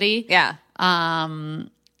somebody. Yeah. I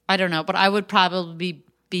don't know, but I would probably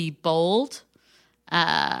be bold.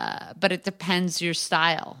 But it depends your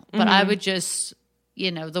style. But I would just,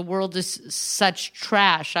 the world is such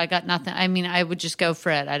trash. I got nothing. I mean, I would just go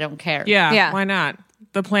for it. I don't care. Yeah. Why not?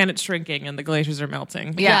 The planet's shrinking and the glaciers are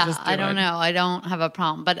melting. Yeah. Just I don't know. I don't have a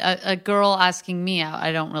problem. But a girl asking me out,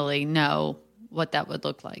 I don't really know what that would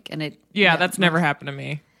look like. And that's never happened to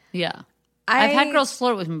me. Yeah. I've had girls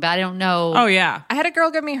flirt with me, but I don't know. Oh, yeah. I had a girl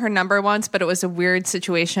give me her number once, but it was a weird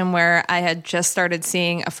situation where I had just started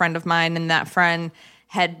seeing a friend of mine, and that friend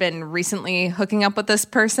had been recently hooking up with this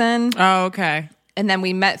person. Oh, okay. And then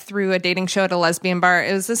we met through a dating show at a lesbian bar.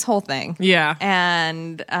 It was this whole thing. Yeah.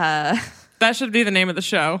 And that should be the name of the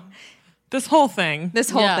show. This whole thing.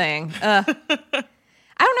 Thing.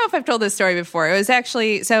 I don't know if I've told this story before. It was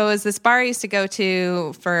this bar I used to go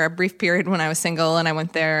to for a brief period when I was single, and I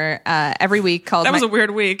went there every week. That was a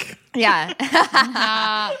weird week. Yeah.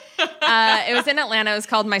 It was in Atlanta. It was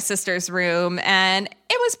called My Sister's Room, and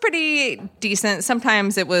it was pretty decent.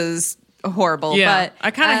 Sometimes it was horrible. Yeah. But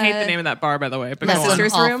I kind of hate the name of that bar, by the way. But That's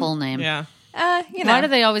Sister's an Room? awful name. Yeah. Why do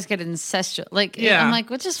they always get incestual? Like, I'm like,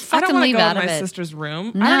 well, just fucking leave out of it. I don't want to go in my sister's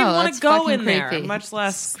room. No, I don't even want that's to go fucking in there, creepy. much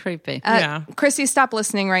less. It's creepy. Chrissy, stop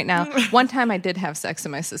listening right now. One time I did have sex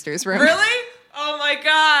in my sister's room. Really? Oh my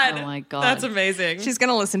God. Oh my God. That's amazing. She's going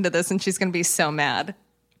to listen to this and she's going to be so mad.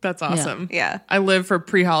 That's awesome. Yeah. I live for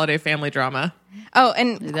pre-holiday family drama. Oh,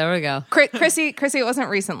 and There we go. Chrissy, it wasn't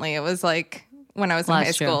recently. It was like when I was in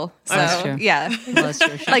high school. So Last year. yeah, Last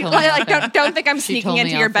year. She like told me off air. don't think I'm She sneaking told me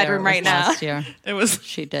into your off air. bedroom It right was now. Last year. It was.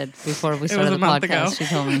 She did before we was started a the month podcast. ago. She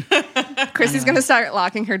told me. Chrissy's gonna start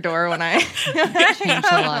locking her door when I Change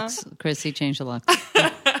the locks. Chrissy, change the locks.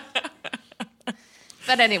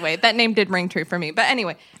 But anyway, that name did ring true for me. But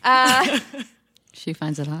anyway, She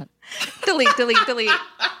finds it hot. delete.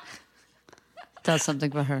 Does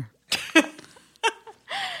something for her.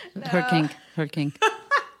 Her kink.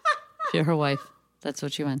 If you're her wife, that's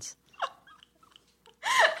what she wants.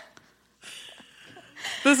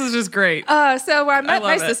 This is just great. So I'm at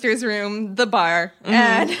my love it. sister's room, the bar,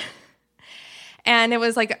 Mm-hmm. and it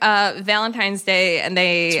was like Valentine's Day, and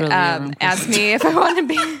they It's really your room. asked me if I want to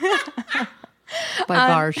be. By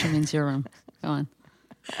bar, she means your room. Go on.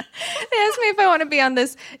 They asked me if I want to be on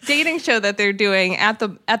this dating show that they're doing at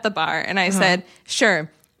the bar, and I said sure.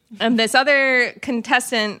 And this other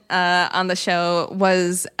contestant on the show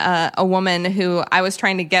was a woman who I was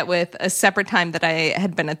trying to get with a separate time that I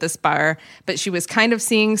had been at this bar, but she was kind of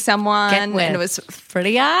seeing someone, Get with. and it was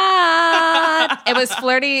Pretty hot. it was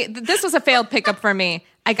flirty. This was a failed pickup for me.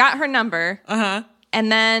 I got her number. And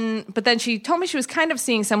then she told me she was kind of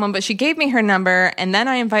seeing someone, but she gave me her number, and then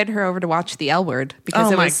I invited her over to watch The L Word because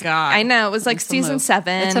Oh it my was. God. I know it was like It's a season move.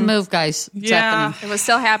 7. It's a move, guys. It's Yeah. happening. It was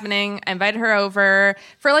still happening. I invited her over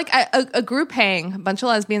for like a group hang. A bunch of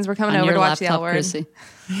lesbians were coming On over your to watch The laptop, L Word. Chrissy.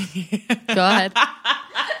 Go ahead.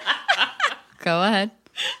 Go ahead.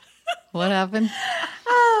 What happened?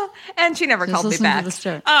 And she never Just called me listen back. to the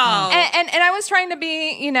story. Oh. And I was trying to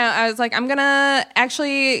be, I was like, I'm gonna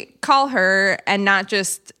actually call her and not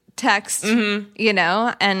just text,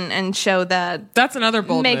 and show that. That's another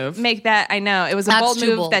bold move. Make that. I know it was a That's bold too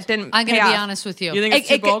move bold. that didn't. I'm going pay to be off. honest with you. You think it's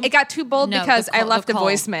too bold? It got too bold No, because the I call- left the a call.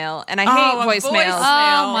 voicemail, and I Oh, hate a voicemails. voicemail.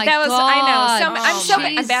 Oh my That was God.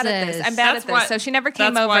 I'm bad at this. I'm bad at this. So she never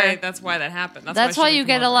came over. That's why that happened. That's why she you didn't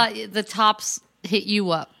get come a over. lot. The tops hit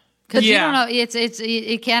you up because you don't know.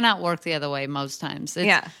 It cannot work the other way most times. You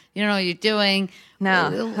don't know what you're doing.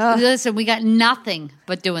 No. Listen, we got nothing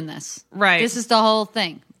but doing this. Right. This is the whole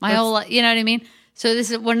thing. My whole. You know what I mean. So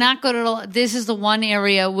we're not good at all. This is the one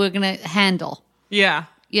area we're gonna handle. Yeah.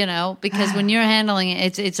 Because when you're handling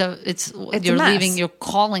it, it's you're a mess. leaving. You're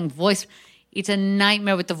calling voice. It's a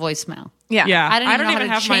nightmare with the voicemail. Yeah. I don't even know how to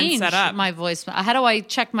have mine change set up. my voicemail. How do I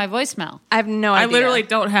check my voicemail? I have no I idea. literally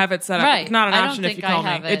don't have it set up. Right. It's not an I don't option if think you call I me.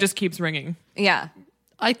 have It it. just keeps ringing. Yeah.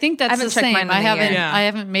 I think that's haven't the checked same. mine in I a year. haven't. Yeah. I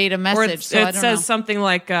haven't made a Or message, so I it don't says know. something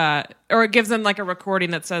like, or it gives them like a recording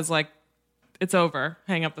that says like, it's over.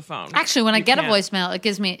 Hang up the phone. Actually, when I get a can't. voicemail, it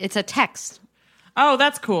gives me it's a text. Oh,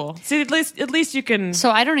 that's cool. See, at least you can.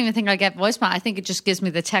 So I don't even think I get voicemail. I think it just gives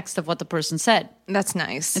me the text of what the person said. That's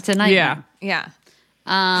nice. It's a nightmare. Yeah. Yeah.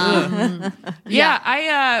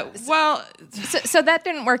 Yeah. So that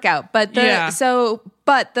didn't work out, but the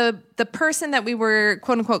person that we were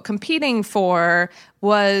quote unquote competing for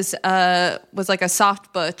was like a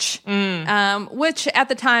soft butch, which at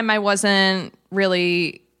the time I wasn't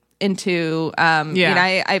really into.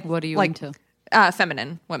 I What are you like, into?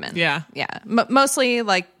 Feminine women. Yeah. Mostly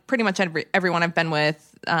like pretty much everyone I've been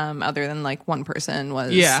with, other than like one person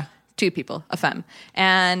was two people, a femme,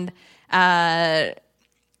 and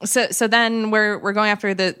so then we're going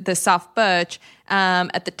after the soft butch.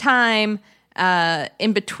 At the time,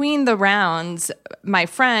 in between the rounds, my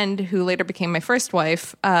friend, who later became my first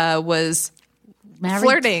wife, was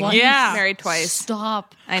flirting. Twice? Yeah. Married twice.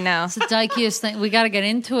 Stop. I know. It's the dykiest thing. We got to get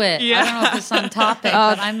into it. Yeah. I don't know if it's on topic,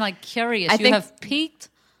 but I'm like curious. I You think- have piqued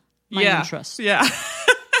my interest. Yeah.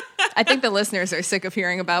 I think the listeners are sick of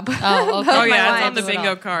hearing about both Oh, okay. Oh my yeah, it's wives. on the do it bingo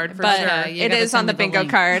all. card for But sure. You it gotta is on send the me the bingo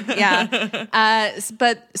link. card. Yeah.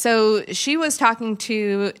 But so she was talking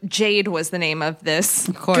to Jade was the name of this.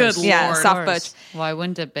 Of course. Good Yeah, Lord. soft Of butch. course. Why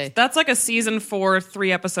wouldn't it be? That's like a season 4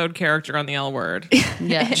 3-episode character on the L Word.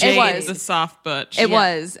 Yeah. Jade, was. the soft butch. It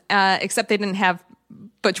was, except they didn't have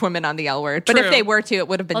butch women on the L Word. But True. if they were to, it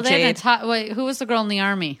would have been Well, they Jade, had wait, who was the girl in the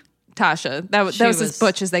army? Tasha. That was She as was-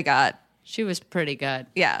 butch as they got. She was pretty good.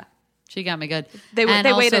 Yeah. She got me good. They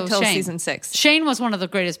And waited also till Shane. season 6. Shane was one of the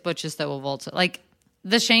greatest butches that will vault. Like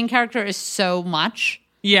the Shane character is so much.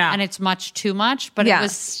 Yeah. And it's much too much, but Yeah. it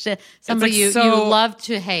was somebody like you so- love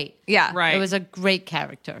to hate. Yeah. Right. It was a great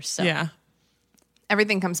character. So Yeah.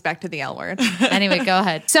 Everything comes back to the L Word. anyway, go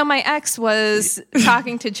ahead. So my ex was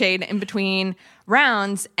talking to Jade in between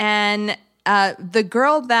rounds, and the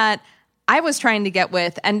girl that I was trying to get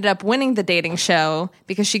with ended up winning the dating show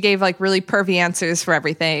because she gave like really pervy answers for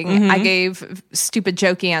everything. I gave stupid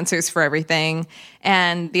jokey answers for everything,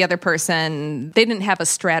 and the other person, they didn't have a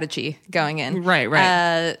strategy going in.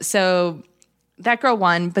 Right. So that girl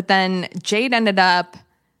won, but then Jade ended up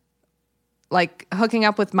like hooking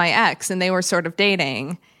up with my ex, and they were sort of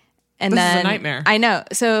dating. And This then is a nightmare. I know.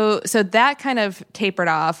 So that kind of tapered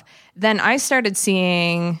off. Then I started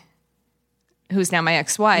seeing who's now my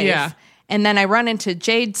ex-wife. Yeah. And then I run into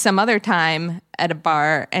Jade some other time at a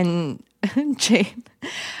bar, and Jade,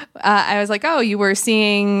 I was like, "Oh, you were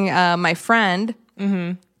seeing my friend,"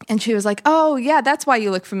 and she was like, "Oh, yeah, that's why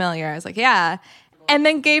you look familiar." I was like, "Yeah," and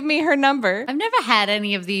then gave me her number. I've never had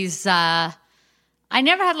any of these. I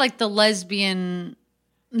never had like the lesbian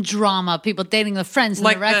drama, people dating their friends and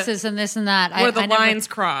Like their exes and this and that. Where the I never- lines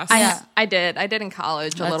cross. I did in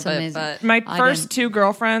college a That's little bit, amazing. but My I first didn't. 2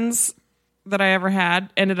 girlfriends that I ever had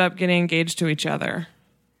ended up getting engaged to each other.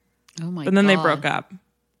 Oh my! And then they God. broke up.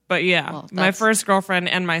 But yeah, Well, my that's- first girlfriend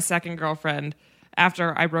and my second girlfriend,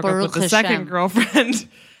 after I broke up Baruch with the second Hashem. girlfriend,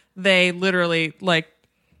 they literally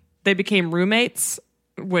they became roommates,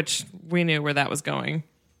 which we knew where that was going.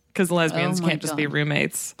 Because lesbians Oh my can't just be God.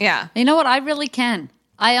 roommates. yeah. You know what? I really can.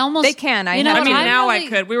 I almost They can. I You know have- I what? mean, I'm now really- I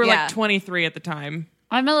could. We were yeah. like 23 at the time.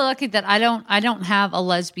 I'm really lucky that I don't have a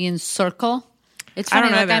lesbian circle. It's I funny,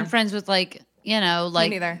 don't like either. I'm friends with like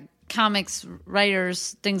neither. comics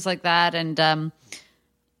writers, things like that, and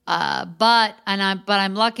but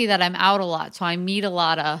I'm lucky that I'm out a lot, so I meet a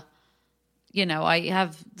lot of. I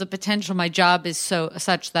have the potential. My job is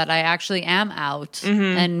such that I actually am out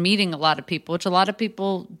Mm-hmm. and meeting a lot of people, which a lot of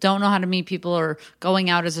people don't know how to meet people, or going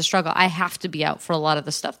out is a struggle. I have to be out for a lot of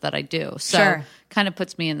the stuff that I do. So Sure. kind of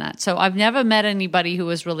puts me in that. So I've never met anybody who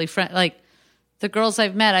was really like the girls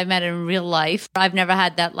I've met in real life. I've never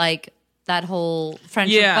had that whole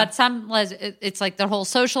friendship, Yeah. but it's like their whole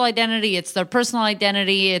social identity, it's their personal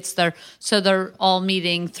identity, so they're all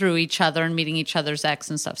meeting through each other and meeting each other's ex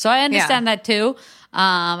and stuff. So I understand that too.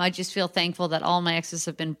 I just feel thankful that all my exes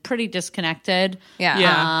have been pretty disconnected. Yeah.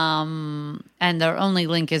 Yeah. And their only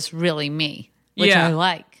link is really me, which Yeah. I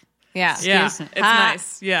like. Yeah. Yeah, Excuse it's me.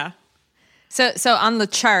 nice. Yeah. So on the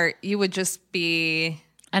chart, you would just be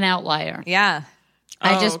An outlier. yeah.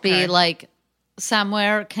 I'd Oh, just okay. be like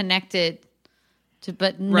somewhere connected to,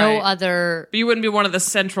 but no Right. other. But you wouldn't be one of the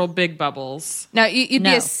central big bubbles. No, you'd be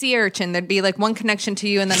No. a sea urchin. There'd be like one connection to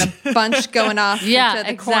you, and then a bunch going off Yeah, into the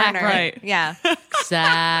exactly. corner. Right. Yeah.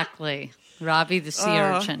 Exactly. Robbie the sea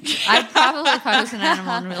urchin. I'd probably, if I was an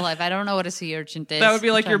animal in real life, I don't know what a sea urchin is. That would be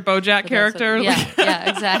like your BoJack But that's character. yeah,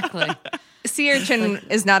 exactly. Sea urchin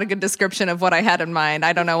is not a good description of what I had in mind.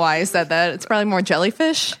 I don't know why I said that. It's probably more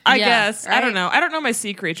jellyfish. I Yeah, guess. I don't right? know. I don't know my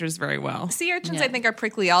sea creatures very well. Sea urchins, Yeah. I think, are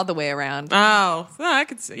prickly all the way around. Oh, I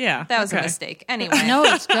could see. Yeah. That was a okay. mistake. Anyway, No,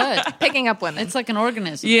 it's good. picking up women. It's like an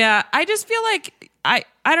organism. Yeah, I just feel like I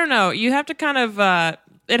don't know. You have to kind of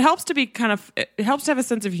it helps to be kind of it helps to have a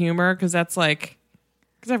sense of humor because that's like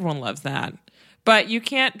because everyone loves that. But you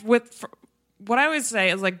can't what I always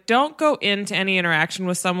say is like don't go into any interaction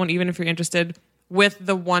with someone even if you're interested with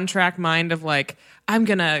the one track mind of like I'm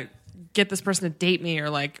going to get this person to date me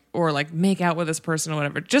or make out with this person or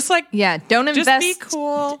whatever. Just like yeah, don't just invest. be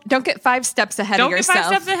cool. Don't get 5 steps ahead Don't of get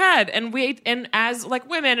yourself. 5 steps ahead. And as like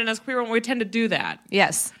women and as queer women, we tend to do that.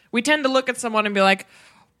 Yes. We tend to look at someone and be like,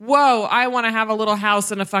 whoa, I want to have a little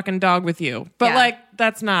house and a fucking dog with you. But Yeah.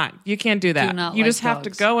 that's not. You can't do that. not You like just have to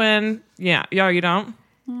dogs. go in. Yeah. Yo, you don't?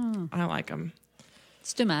 I like them.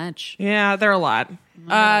 It's too much. Yeah, they're a lot. I'm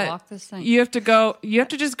gonna walk this thing. You have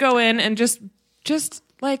to just go in and just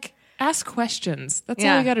like ask questions. That's all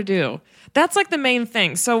Yeah. you got to do. That's like the main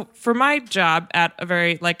thing. So for my job at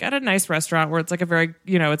at a nice restaurant where it's like a very,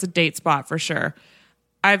 it's a date spot for sure.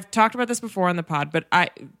 I've talked about this before on the pod, but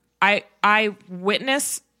I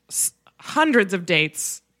witness hundreds of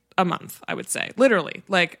dates a month, I would say. Literally.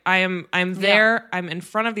 Like I'm there, I'm in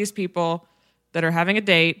front of these people that are having a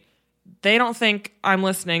date. They don't think I'm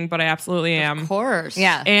listening, but I absolutely am. Of course.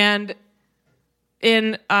 Yeah. And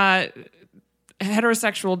in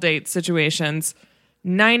heterosexual date situations,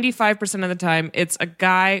 95% of the time, it's a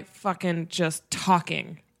guy fucking just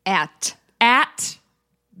talking At.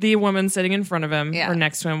 the woman sitting in front of him Yeah. or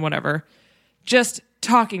next to him, whatever. Just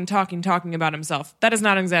talking about himself. That is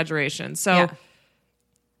not an exaggeration. So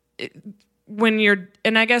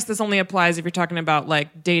and I guess this only applies if you're talking about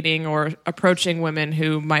like dating or approaching women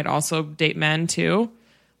who might also date men too.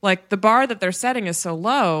 Like the bar that they're setting is so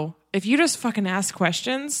low. If you just fucking ask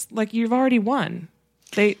questions, like you've already won.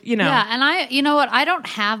 Yeah, and you know what? I don't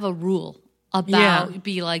have a rule about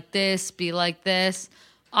be like this, be like this.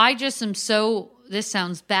 I just am this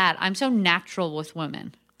sounds bad. I'm so natural with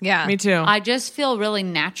women. Yeah. Me too. I just feel really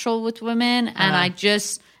natural with women, and I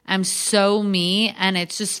just am so me, and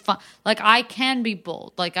it's just fun. Like I can be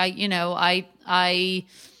bold. Like I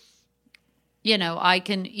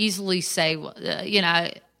can easily say,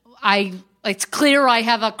 I it's clear I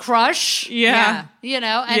have a crush. Yeah. You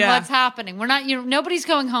know, and what's happening? We're not, nobody's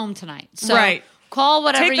going home tonight. So right. Call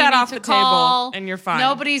whatever Take you that need off to the call. table and you're fine.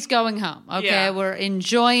 Nobody's going home. Okay. Yeah. We're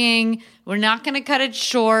enjoying. We're not going to cut it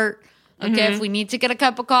short. Okay. If we need to get a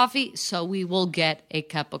cup of coffee, so we will get a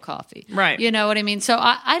cup of coffee. Right. You know what I mean? So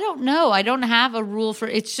I don't know. I don't have a rule for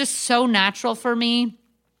it's just so natural for me.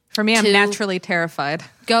 For me, I'm naturally terrified.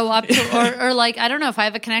 Go up to, or like, I don't know if I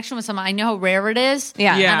have a connection with someone, I know how rare it is.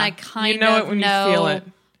 Yeah. And I kind you know of it when know. you feel it.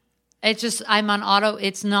 It's just, I'm on auto.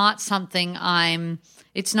 It's not something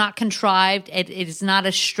it's not contrived. It is not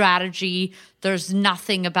a strategy. There's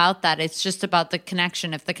nothing about that. It's just about the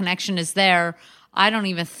connection. If the connection is there, I don't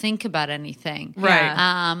even think about anything. Right.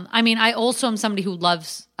 I mean, I also am somebody who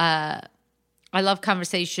loves, I love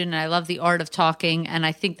conversation and I love the art of talking. And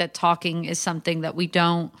I think that talking is something that we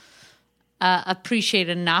don't appreciate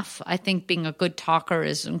enough. I think being a good talker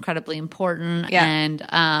is incredibly important.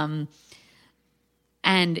 Yeah.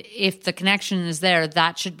 And if the connection is there,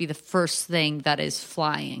 that should be the first thing that is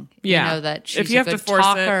flying. Yeah. You know, that she's If you a have to good force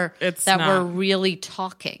it, talker, it's that not. we're really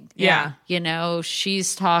talking. Yeah. You know,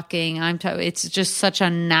 she's talking, I'm talking. It's just such a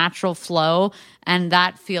natural flow. And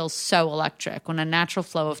that feels so electric. When a natural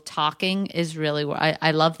flow of talking is really where I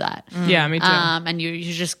love that. Yeah, me too. And you're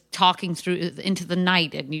just talking through into the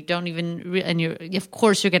night, and you don't even and you're of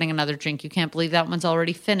course you're getting another drink. You can't believe that one's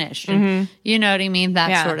already finished. And, you know what I mean?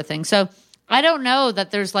 That sort of thing. So I don't know that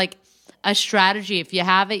there's like a strategy. If you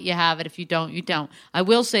have it, you have it. If you don't, you don't. I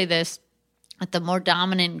will say this: that the more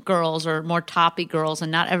dominant girls or more toppy girls,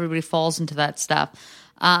 and not everybody falls into that stuff.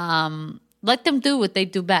 Let them do what they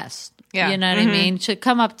do best. Yeah. You know what I mean? She'll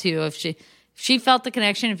come up to you if she felt the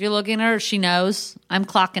connection. If you're looking at her, she knows. I'm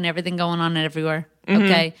clocking everything going on everywhere.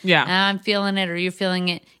 Okay? Yeah. And I'm feeling it or you're feeling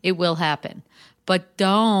it. It will happen. But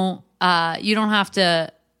don't, you don't have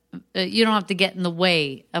to get in the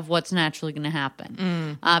way of what's naturally going to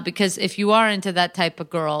happen. Because if you are into that type of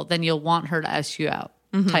girl, then you'll want her to ask you out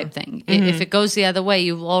type thing. If it goes the other way,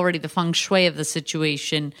 you've already, the feng shui of the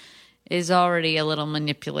situation is already a little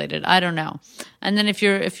manipulated. I don't know. And then if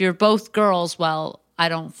you're both girls, well, I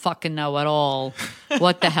don't fucking know at all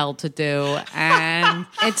what the hell to do, and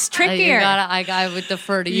it's trickier. I would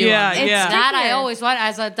defer to you. Yeah, on that. yeah. That I always want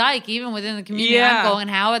as a dyke, even within the community. I'm going,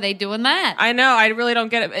 how are they doing that? I know. I really don't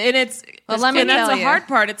get it, and it's. Well, let me that's tell a you. hard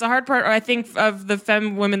part. It's a hard part. I think of the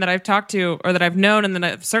femme women that I've talked to, or that I've known, and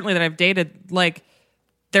then certainly that I've dated. Like,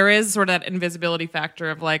 there is sort of that invisibility factor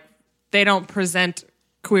of like they don't present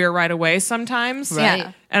queer right away sometimes. Right.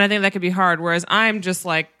 Yeah. And I think that could be hard. Whereas I'm just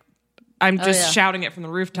like, I'm just shouting it from the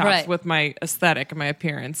rooftops with my aesthetic and my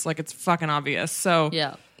appearance. Like it's fucking obvious. So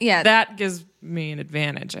yeah, that gives me an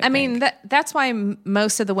advantage. I mean, that's why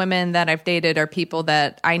most of the women that I've dated are people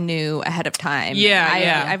that I knew ahead of time.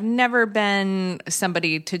 I've never been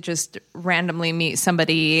somebody to just randomly meet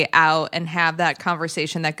somebody out and have that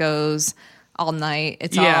conversation that goes all night.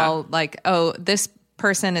 It's all like, oh, this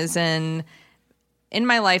person is in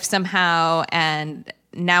my life somehow, and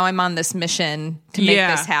now I'm on this mission to make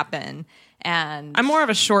this happen. And I'm more of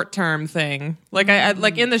a short term thing. Like I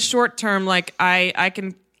like in the short term, like I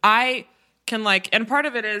can like, and part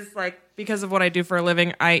of it is like because of what I do for a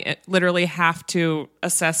living, I literally have to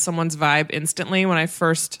assess someone's vibe instantly when they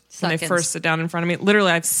first sit down in front of me.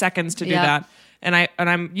 Literally, I have seconds to do that. And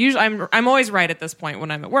I'm always right at this point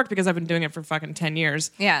when I'm at work because I've been doing it for fucking 10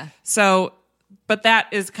 years. Yeah. So, but that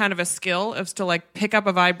is kind of a skill is to like pick up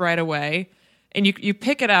a vibe right away, and you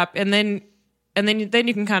pick it up, and then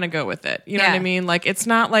you can kind of go with it. You know what I mean? Like it's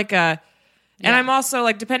not like a. And I'm also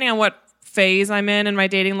like depending on what phase I'm in my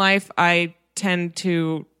dating life, I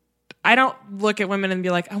don't look at women and be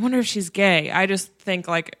like, I wonder if she's gay. I just think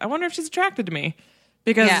like, I wonder if she's attracted to me,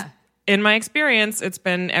 because in my experience, it's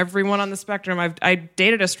been everyone on the spectrum. I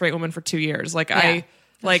dated a straight woman for 2 years. Like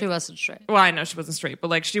she wasn't straight. Well, I know she wasn't straight, but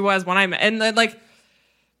like she was when I met. And then, like,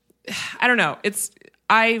 I don't know.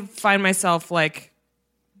 I find myself like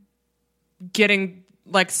getting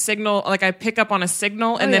like signal, like I pick up on a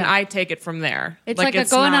signal and then I take it from there. It's like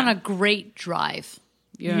going on a great drive.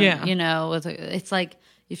 You know, it's like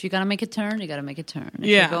if you got to make a turn, you got to make a turn. If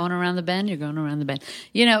you're going around the bend, you're going around the bend.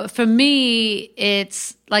 You know, for me,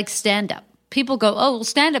 it's like stand up. People go, oh, well,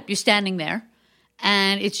 stand up, you're standing there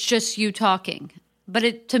and it's just you talking.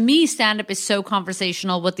 But to me, stand-up is so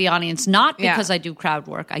conversational with the audience, not because I do crowd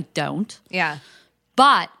work. I don't. Yeah.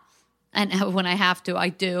 But, and when I have to, I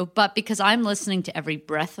do. But because I'm listening to every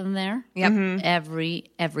breath in there,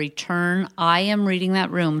 every turn, I am reading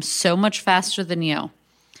that room so much faster than you.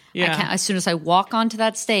 Yeah. As soon as I walk onto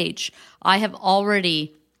that stage, I have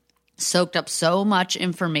already soaked up so much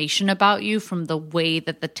information about you from the way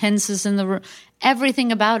that the tenses in the room,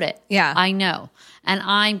 everything about it. Yeah. I know. And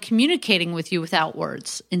I'm communicating with you without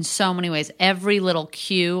words in so many ways. Every little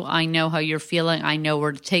cue, I know how you're feeling. I know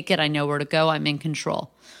where to take it. I know where to go. I'm in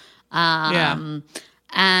control. And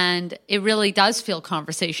it really does feel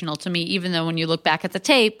conversational to me, even though when you look back at the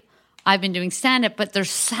tape, I've been doing stand-up, but there's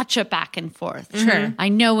such a back and forth. Sure. I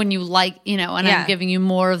know when you like, and I'm giving you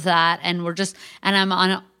more of that, and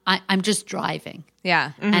I'm just driving.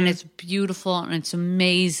 Yeah. And it's beautiful and it's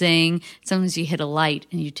amazing. Sometimes you hit a light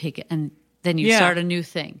and you take it and then you start a new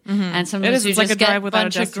thing. And sometimes you just get a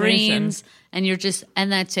bunch of greens and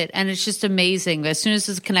and that's it. And it's just amazing. As soon as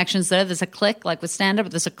there's connections there's a click, like with stand-up,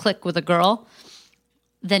 there's a click with a girl,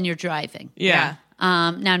 then you're driving. Yeah.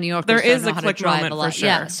 Now New Yorkers there don't is know a how click to drive moment a lot. for sure.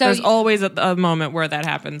 Yeah. So there's always a moment where that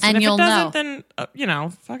happens, and if you'll it doesn't, know. then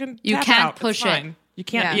fucking you tap can't out. push It's it. fine. You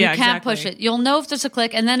can't. You Yeah, can't exactly. push it. You'll know if there's a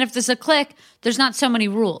click, and then if there's a click, there's not so many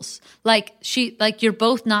rules. Like you're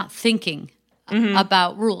both not thinking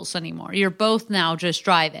about rules anymore. You're both now just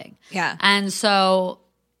driving. Yeah. And so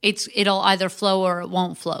it'll either flow or it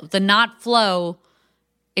won't flow. The not flow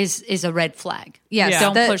is a red flag. Yes.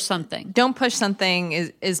 Don't push something. Don't push something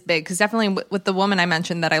is big, because definitely with the woman I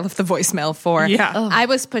mentioned that I left the voicemail for, Yeah. I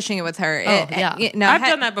was pushing it with her. I've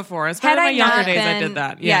done that before. Especially in my younger days, I did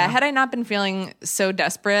that. Yeah. Had I not been feeling so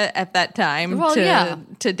desperate at that time Well,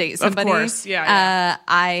 to date somebody, Of course. Yeah.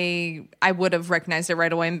 I would have recognized it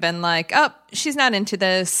right away and been like, oh, she's not into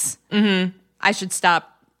this. I should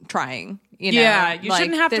stop trying. You know? Yeah, you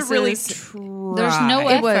shouldn't have to this really is- try. There's no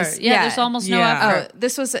effort. It was, there's almost no effort. Oh,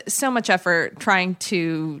 this was so much effort trying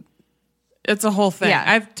to. It's a whole thing. Yeah.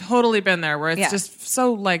 I've totally been there where it's just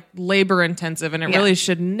so like labor intensive, and it really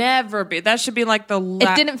should never be. That should be like the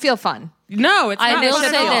It didn't feel fun. No, it's I not will fun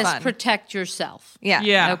at say all. this: fun. protect yourself. Yeah.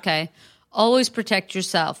 Yeah. Okay. Always protect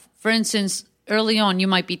yourself. For instance, early on, you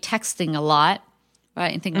might be texting a lot,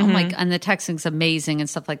 right? And think, oh my, and the texting's amazing and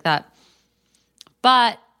stuff like that.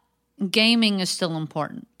 But gaming is still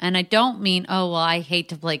important. And I don't mean, oh, well, I hate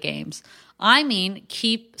to play games. I mean,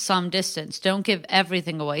 keep some distance. Don't give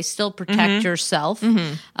everything away. Still protect yourself.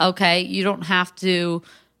 Okay. You don't have to,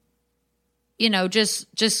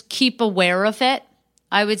 just keep aware of it.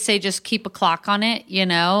 I would say just keep a clock on it,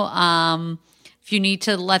 if you need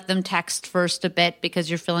to let them text first a bit because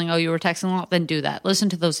you're feeling, oh, you were texting a lot, then do that. Listen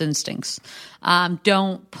to those instincts.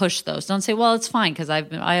 Don't push those. Don't say, well, it's fine because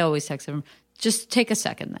I always text them. Just take a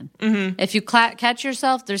second then. If you catch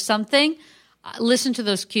yourself, there's something, listen to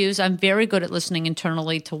those cues. I'm very good at listening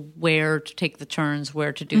internally to where to take the turns,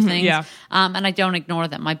 where to do things. Yeah. And I don't ignore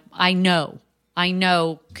them. I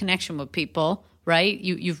know connection with people, right?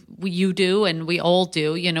 You do, and we all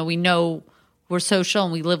do. We know we're social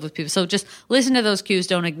and we live with people. So just listen to those cues.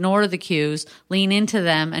 Don't ignore the cues. Lean into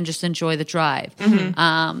them and just enjoy the drive.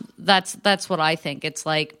 That's what I think. It's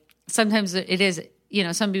like sometimes it is.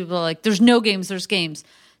 Some people are like, there's no games, there's games.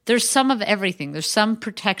 There's some of everything. There's some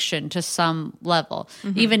protection to some level.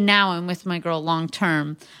 Even now, I'm with my girl long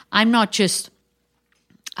term. I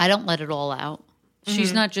don't let it all out.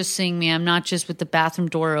 She's not just seeing me. I'm not just with the bathroom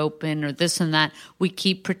door open or this and that. We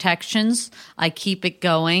keep protections. I keep it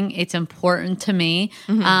going. It's important to me.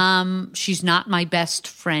 She's not my best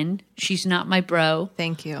friend. She's not my bro.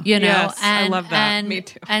 Thank you. Yes, I love that. Me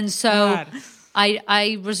too. And so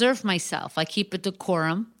I reserve myself. I keep a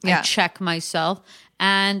decorum. I check myself.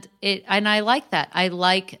 And I like that. I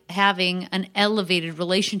like having an elevated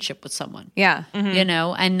relationship with someone. Yeah.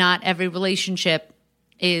 And not every relationship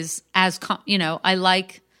is as, I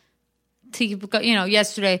like to,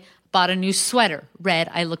 yesterday bought a new sweater, red.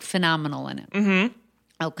 I look phenomenal in it.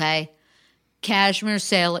 Okay. Cashmere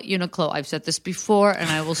sale at Uniqlo. I've said this before and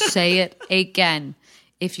I will say it again.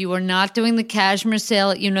 If you are not doing the cashmere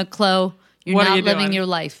sale at Uniqlo, you're not living your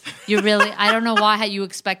life. You really, I don't know how you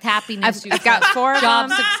expect happiness. I've got 4 of job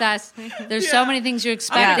them. success. There's so many things you're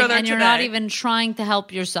expecting go there and you're not today. even trying to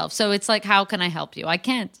help yourself. So it's like, how can I help you? I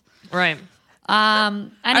can't. Right.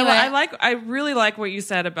 Anyway, I really like what you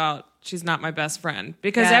said about she's not my best friend,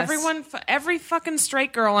 because every fucking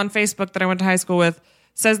straight girl on Facebook that I went to high school with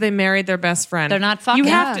says they married their best friend. They're not fucking.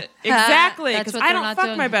 You have to exactly, That's because what I they're don't not fuck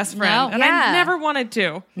doing. my best friend, No. and I never wanted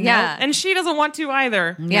to. Yeah. and she doesn't want to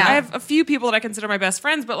either. Yeah. I have a few people that I consider my best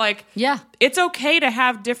friends, but it's okay to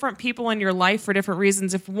have different people in your life for different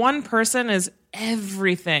reasons. If one person is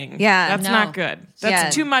everything, that's not good.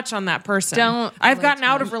 That's too much on that person. I've gotten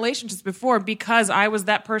out of relationships before because I was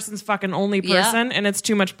that person's fucking only person, and it's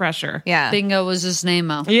too much pressure. Yeah. Bingo was his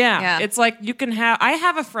name-o. Yeah. It's like I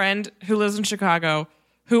have a friend who lives in Chicago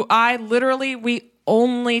who we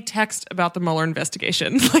only text about the Mueller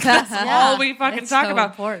investigation. Like that's all we fucking talk so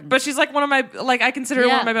about. important. But she's like one of my, like I consider her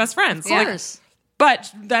one of my best friends. Of course.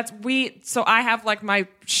 But so I have like my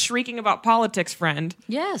shrieking about politics friend.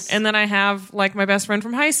 Yes. And then I have like my best friend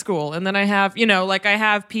from high school. And then I have, like I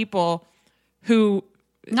have people who.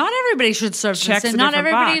 Not everybody should serve checks and a not different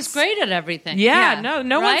everybody box. is great at everything. Yeah.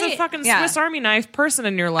 No one's a Right? fucking Swiss Army knife person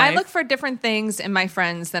in your life. I look for different things in my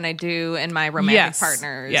friends than I do in my romantic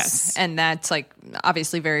partners. Yes. And that's like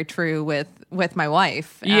obviously very true with my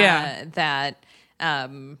wife. Yeah.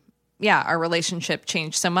 Our relationship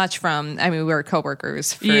changed so much from, we were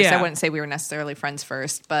coworkers first. Yeah. I wouldn't say we were necessarily friends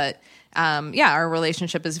first, but our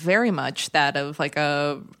relationship is very much that of like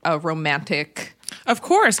a romantic. Of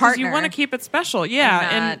course, because you partner. want to keep it special.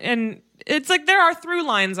 Yeah. And it's like there are through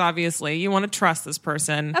lines, obviously. You want to trust this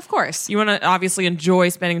person. Of course. You want to obviously enjoy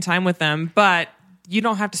spending time with them, but you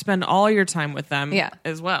don't have to spend all your time with them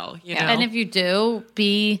as well. You know? And if you do,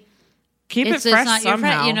 keep it it's fresh not your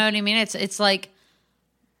somehow. friend. You know what I mean? It's like,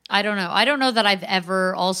 I don't know. I don't know that I've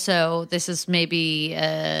ever also, this is maybe,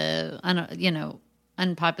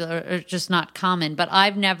 unpopular or just not common, but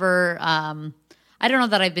I've never, I don't know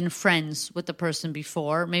that I've been friends with the person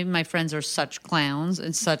before. Maybe my friends are such clowns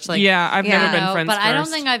and such like... Yeah, I've never been friends but first. I don't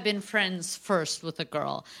think I've been friends first with a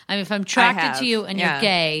girl. I mean, if I'm attracted to you and you're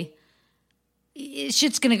gay,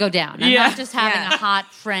 shit's going to go down. I'm not just having a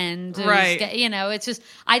hot friend. Who's gay, it's just...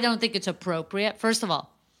 I don't think it's appropriate. First of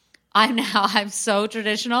all, I'm so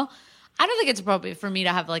traditional. I don't think it's appropriate for me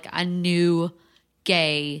to have like a new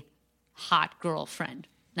gay hot girlfriend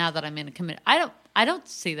now that I'm in a committed... I don't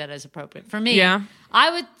see that as appropriate for me. Yeah.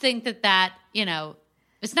 I would think that,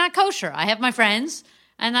 it's not kosher. I have my friends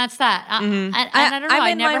and that's that. And I don't know.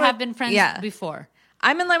 I never have been friends before.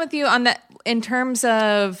 I'm in line with you on that in terms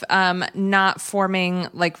of not forming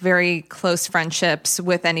like very close friendships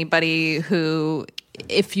with anybody who,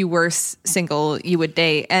 if you were single, you would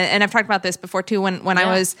date. And I've talked about this before too. When I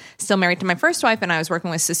was still married to my first wife and I was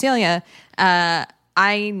working with Cecilia,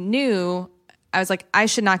 I knew... I was like, I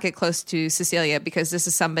should not get close to Cecilia because this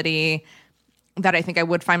is somebody that I think I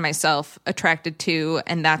would find myself attracted to,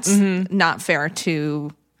 and that's not fair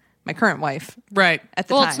to my current wife. Right. At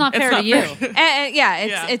the time. It's not fair to you.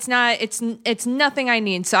 It's not. It's nothing I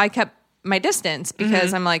need. So I kept my distance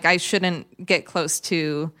because I'm like, I shouldn't get close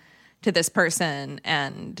to this person,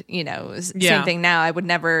 and same thing now. I would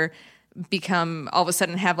never become all of a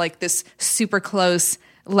sudden have like this super close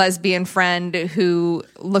lesbian friend who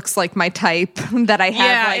looks like my type that I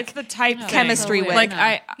have it's the type chemistry with. Like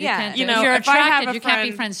if you're attracted, you can't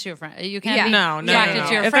be friends to your friend. You can't be attracted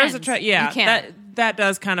to your if friends. There's you can't. That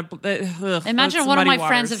does kind of imagine one of my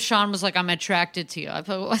friends if Sean was like, I'm attracted to you. I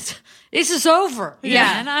thought, what? This is over.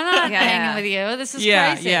 Man. I'm not hanging with you. This is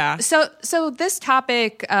crazy. Yeah. So this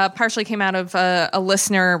topic partially came out of a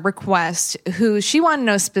listener request who she wanted to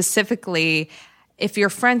know specifically, if you're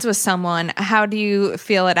friends with someone, how do you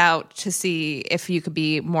feel it out to see if you could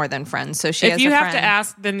be more than friends? So she, if you have to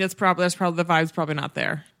ask, then that's probably the vibe's probably not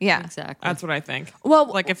there. Yeah, exactly. That's what I think. Well,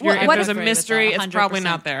 like if there's a mystery, it's probably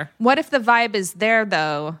not there. What if the vibe is there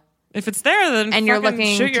though? If it's there, then and you're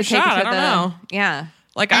looking shoot your to take shot. it to I don't know. Yeah,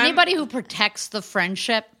 like anybody who protects the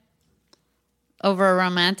friendship over a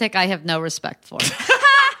romantic, I have no respect for.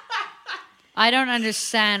 I don't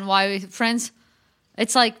understand why friends.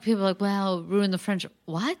 It's like people are like, well, ruin the friendship.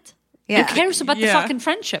 What? Yeah. Who cares about the fucking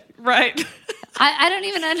friendship? Right. I don't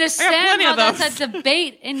even understand how that's a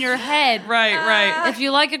debate in your head. Right. If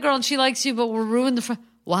you like a girl and she likes you, but we'll ruin the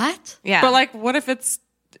what? Yeah. But like, what if it's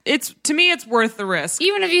to me, it's worth the risk.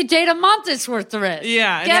 Even if you date a month, it's worth the risk.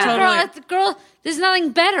 Yeah. Get a girl. There's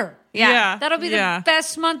nothing better. Yeah. That'll be the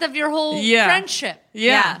best month of your whole friendship.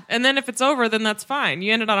 Yeah. And then if it's over, then that's fine.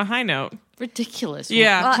 You ended on a high note. Ridiculous.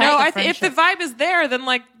 Yeah. Well, if the vibe is there,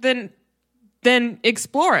 then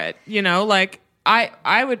explore it. Like I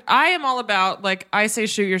am all about like I say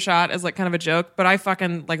shoot your shot as like kind of a joke, but I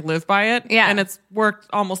fucking like live by it. Yeah. And it's worked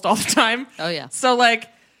almost all the time. Oh yeah. So like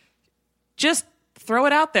just throw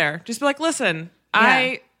it out there. Just be like, listen,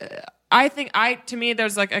 I think to me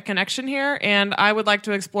there's like a connection here and I would like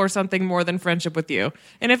to explore something more than friendship with you.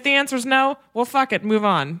 And if the answer is no, well fuck it, move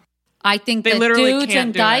on. I think that dudes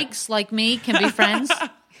and dykes like me can be friends.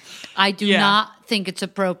 I do not think it's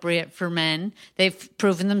appropriate for men. They've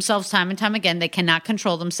proven themselves time and time again. They cannot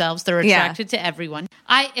control themselves. They're attracted to everyone.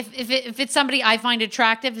 If it's somebody I find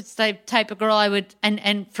attractive, it's the type of girl I would.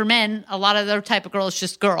 And for men, a lot of their type of girl is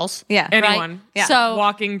just girls. Yeah, anyone. Right? Yeah, so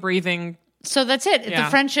walking, breathing. So that's it. Yeah. The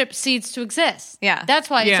friendship ceases to exist. Yeah, that's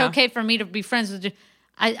why it's okay for me to be friends with.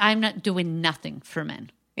 I'm not doing nothing for men.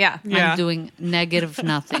 Yeah. I'm doing negative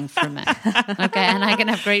nothing for men. Okay, and I can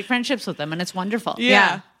have great friendships with them, and it's wonderful.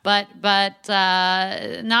 Yeah. But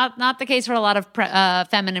not the case for a lot of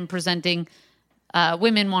feminine presenting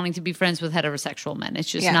women wanting to be friends with heterosexual men. It's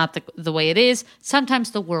just not the way it is.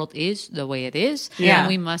 Sometimes the world is the way it is, and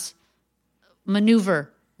we must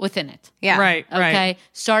maneuver within it. Yeah. Right. Okay.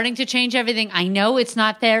 Starting to change everything. I know it's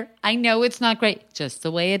not fair. I know it's not great. Just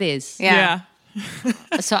the way it is. Yeah.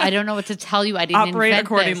 So I don't know what to tell you. I didn't Operate invent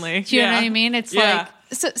accordingly. This. Do you know what I mean? It's like.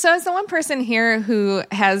 So as the one person here who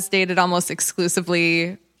has dated almost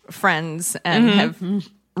exclusively friends and have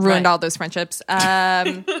ruined all those friendships,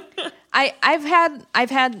 I've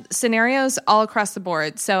had scenarios all across the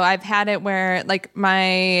board. So I've had it where like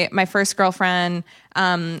my first girlfriend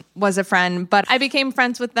was a friend, but I became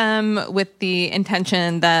friends with them with the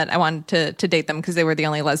intention that I wanted to date them because they were the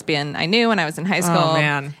only lesbian I knew when I was in high school. Oh,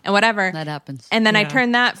 man. And whatever. That happens. And then I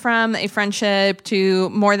turned that from a friendship to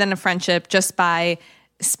more than a friendship just by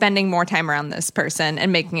spending more time around this person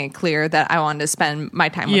and making it clear that I wanted to spend my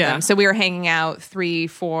time with them. So we were hanging out 3,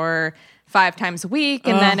 4, 5 times a week,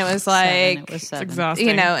 and then it was like it's exhausting.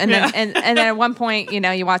 You know, and then at one point, you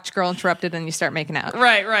know, you watch Girl Interrupted and you start making out.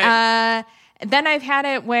 Right. Then I've had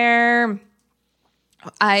it where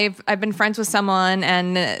I've been friends with someone,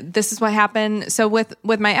 and this is what happened. So with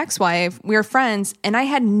my ex-wife, we were friends, and I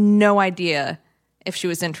had no idea if she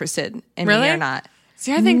was interested in me or not.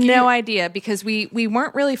 See, I think no idea because we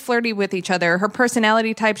weren't really flirty with each other. Her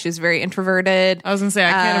personality type, she was very introverted. I was gonna say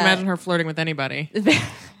I can't imagine her flirting with anybody.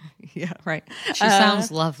 Yeah, right. She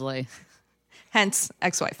sounds lovely. Hence,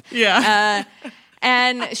 ex-wife. Yeah.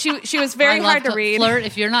 And she was very hard to read. Flirt.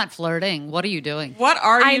 If you're not flirting, what are you doing? What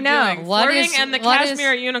are you know. doing? What Flirting is- and the what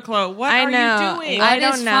cashmere is- at Uniqlo. What I are know. you doing? What I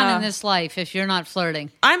don't is know. fun in this life if you're not flirting?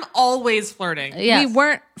 I'm always flirting. Yes. We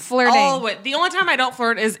weren't flirting. Always. The only time I don't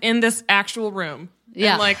flirt is in this actual room.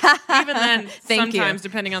 Yeah. And like even then, Thank you. sometimes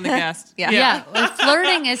depending on the guest. Yeah. Well,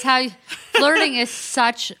 flirting is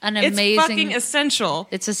such an amazing. It's fucking essential.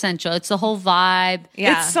 It's essential. It's the whole vibe.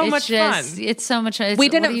 Yeah. It's so much fun. It's so much. We what are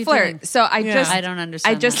didn't you flirt, doing? so I don't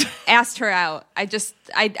understand. I just asked her out. I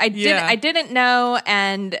didn't know,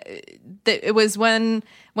 and it was when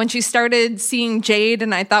she started seeing Jade,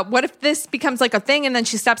 and I thought, what if this becomes like a thing, and then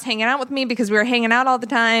she stops hanging out with me because we were hanging out all the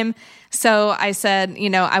time. So I said, you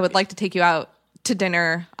know, I would like to take you out to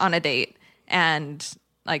dinner on a date and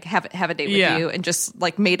like have a date with you, and just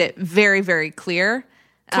like made it very, very clear.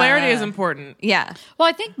 Clarity is important. Yeah. Well,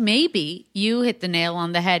 I think maybe you hit the nail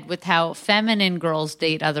on the head with how feminine girls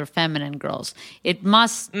date other feminine girls. It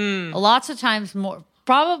must, lots of times more,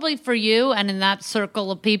 probably for you and in that circle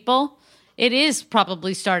of people, it is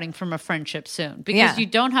probably starting from a friendship soon because you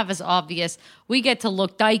don't have as obvious. We get to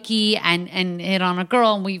look dykey and hit on a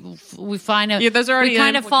girl, and we find out there's already we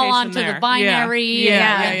kind of fall onto there. the binary,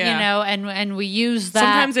 Yeah. you know, and we use that.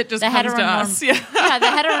 Sometimes it just comes to us. The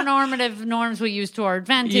heteronormative norms we use to our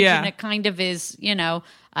advantage, and it kind of is, you know,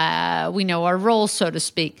 we know our roles, so to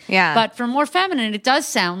speak. Yeah. But for more feminine, it does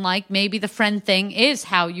sound like maybe the friend thing is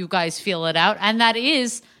how you guys feel it out, and that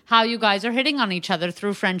is how you guys are hitting on each other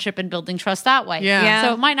through friendship and building trust that way. Yeah.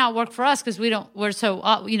 So it might not work for us because we're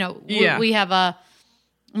so, we have a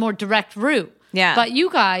more direct route. Yeah. But you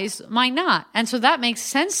guys might not. And so that makes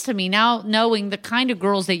sense to me now, knowing the kind of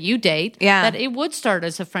girls that you date, that it would start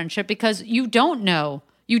as a friendship because you don't know.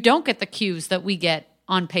 You don't get the cues that we get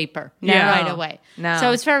on paper right away. No.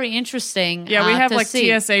 So it's very interesting. Yeah, we have to like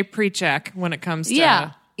see. TSA pre-check when it comes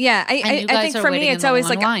to Yeah, I think for me it's always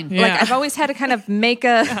like I've always had to kind of make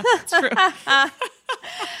a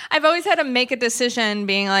I've always had to make a decision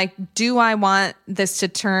being like, do I want this to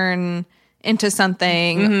turn into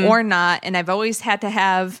something or not? And I've always had to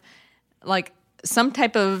have like some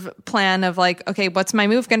type of plan of like, okay, what's my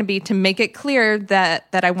move going to be to make it clear that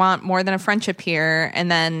I want more than a friendship here, and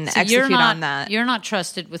then execute on that. You're not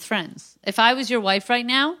trusted with friends. If I was your wife right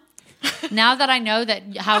now, now that I know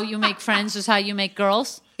that how you make friends is how you make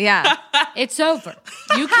girls, it's over.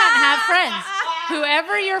 You can't have friends.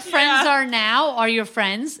 Whoever your friends are now are your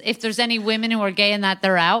friends. If there's any women who are gay and that,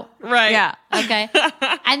 they're out. Right. Yeah. Okay.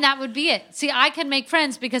 And that would be it. See, I can make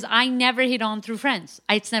friends because I never hit on through friends.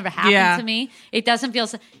 It's never happened to me. It doesn't feel,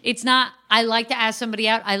 it's not, I like to ask somebody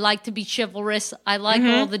out. I like to be chivalrous. I like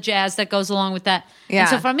all the jazz that goes along with that. Yeah. And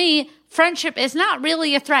so for me, friendship is not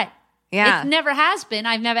really a threat. Yeah. It never has been.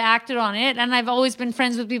 I've never acted on it. And I've always been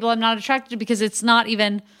friends with people I'm not attracted to because it's not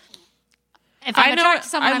even. If I'm attracted to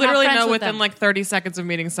someone, I literally I'm not friends know with within them. like 30 seconds of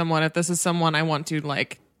meeting someone if this is someone I want to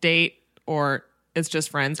like date or it's just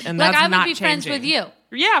friends. And like that's I would not be friends changing. with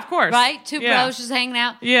you. Yeah, of course. Right? Two bros just hanging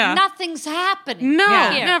out. Yeah. Nothing's happening.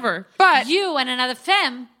 No, here. never. But you and another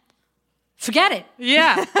femme forget it.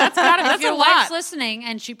 Yeah, that's If your a wife's lot. listening,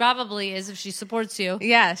 and she probably is if she supports you.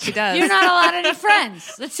 Yeah, she does. You're not allowed any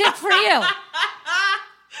friends. That's it for you.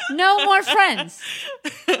 No more friends.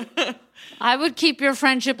 I would keep your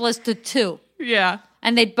friendship list to 2. Yeah.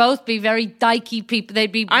 And they'd both be very dykey people.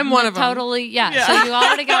 They'd be I'm one of them. totally, yeah. So you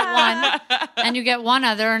already got one, and you get one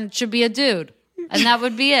other, and it should be a dude. And that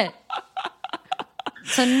would be it.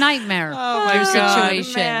 It's a nightmare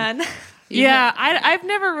situation. Man. Yeah, I've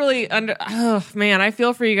never really oh man, I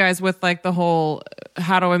feel for you guys with like the whole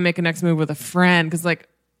how do I make a next move with a friend, because like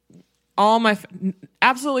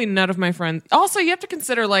absolutely none of my friends. Also, you have to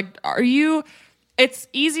consider like, it's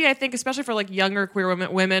easy, I think, especially for like younger queer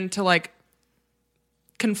women to like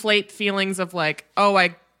conflate feelings of like, oh,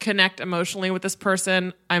 I connect emotionally with this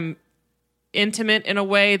person, I'm intimate in a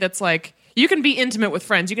way that's like, you can be intimate with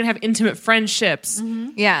friends, you can have intimate friendships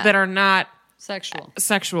that are not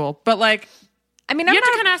sexual, but like, I mean, you have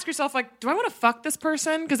to kind of ask yourself, like, do I want to fuck this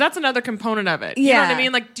person? Because that's another component of it. You know what I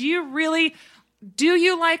mean? Like,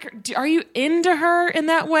 are you into her in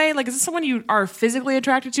that way? Like, is this someone you are physically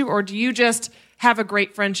attracted to, or do you just have a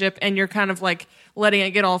great friendship and you're kind of like letting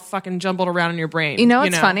it get all fucking jumbled around in your brain? You know,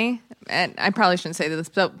 it's funny, and I probably shouldn't say this,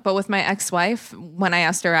 but with my ex-wife, when I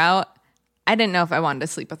asked her out, I didn't know if I wanted to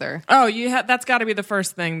sleep with her. Oh, that's got to be the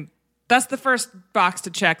first thing. That's the first box to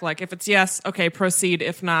check. Like, if it's yes, okay, proceed.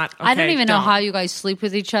 If not, okay, I don't even know how you guys sleep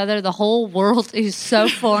with each other. The whole world is so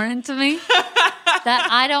foreign to me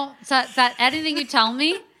that anything you tell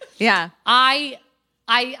me, I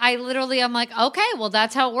literally, I'm like, okay, well,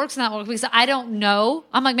 that's how it works in that work, because I don't know.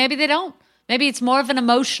 I'm like, maybe they don't. Maybe it's more of an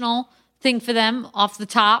emotional thing for them off the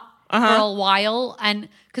top for a while, and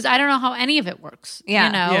because I don't know how any of it works.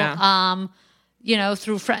 You know,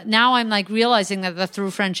 through now I'm like realizing that the through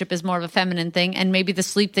friendship is more of a feminine thing, and maybe the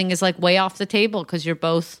sleep thing is like way off the table because you're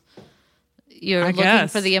looking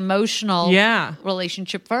for the emotional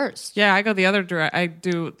relationship first. Yeah, I go the other direction. I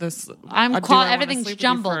do this. Everything's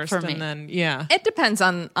jumbled for me. And then, it depends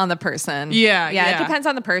on the person. Yeah, it depends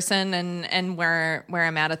on the person and where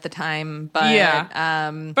I'm at the time. But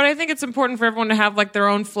but I think it's important for everyone to have like their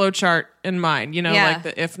own flow chart in mind. You know,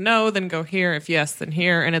 like if no, then go here. If yes, then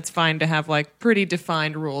here. And it's fine to have like pretty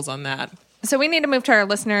defined rules on that. So we need to move to our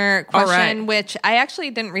listener question, which I actually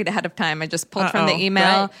didn't read ahead of time. I just pulled from the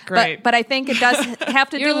email. Great. But I think it does have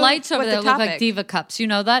to do Your lights over with there the look topic. like Diva cups. You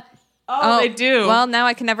know that? Oh, they do. Well, now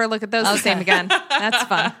I can never look at those the same again. That's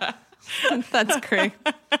fun. That's great.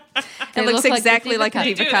 It looks look exactly like a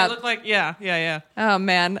Diva cup. They look like, yeah. Oh,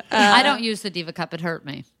 man. I don't use the Diva cup. It hurt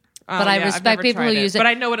me. But I respect people who use it. But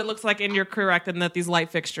I know what it looks like, and you're correct in that these light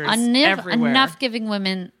fixtures everywhere. Enough giving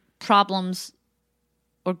women problems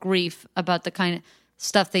or grief about the kind of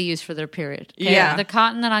stuff they use for their period. Okay? Yeah. The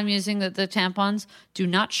cotton that I'm using, the tampons, do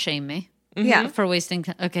not shame me for wasting,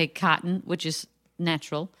 cotton, which is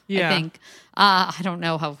natural, I think. I don't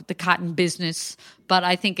know how the cotton business, but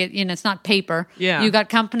I think it's not paper. Yeah. You got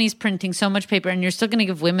companies printing so much paper, and you're still going to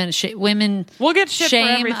give women we'll get shit shame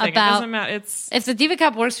for everything. It about doesn't matter. if the Diva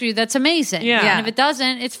cup works for you, that's amazing. Yeah. And if it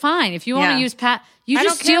doesn't, it's fine. If you want to use you I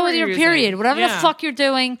just don't care deal what with your you're period. using. Whatever the fuck you're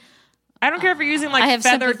doing. I don't care if you're using I like have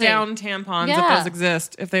feather sympathy. down tampons Yeah. if those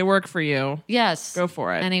exist. If they work for you, Yes. go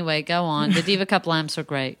for it. Anyway, go on. The Diva cup lamps are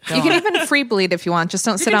great. Go You can on. even free bleed if you want. Just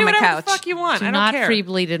don't You sit can on do my whatever couch. the fuck you want. Do I don't not care. free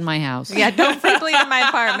bleed in my house. Yeah, don't free bleed in my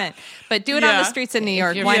apartment. But do it on the streets of New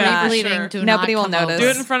York. you're Why free not? bleeding, do Nobody not will come over. notice. Do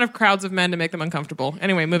it in front of crowds of men to make them uncomfortable.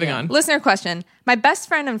 Anyway, moving on. Listener question. My best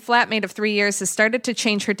friend and flatmate of 3 years has started to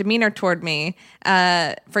change her demeanor toward me.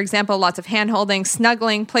 For example, lots of hand-holding,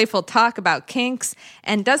 snuggling, playful talk about kinks,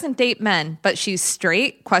 and doesn't date men, but she's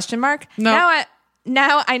straight, ? No.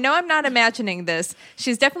 Now, I know I'm not imagining this.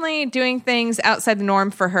 She's definitely doing things outside the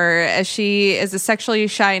norm for her, as she is a sexually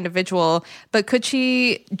shy individual. But could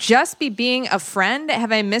she just be being a friend?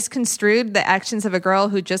 Have I misconstrued the actions of a girl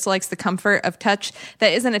who just likes the comfort of touch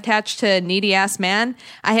that isn't attached to a needy-ass man?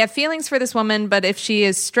 I have feelings for this woman, but if she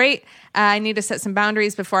is straight, I need to set some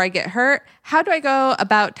boundaries before I get hurt. How do I go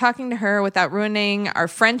about talking to her without ruining our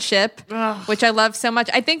friendship, which I love so much?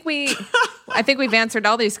 I think we've answered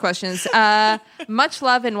all these questions. Much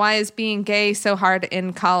love, and why is being gay so hard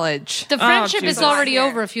in college? The friendship is already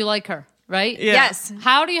over if you like her, right? Yeah. Yes.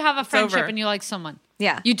 How do you have a friendship over. and you like someone?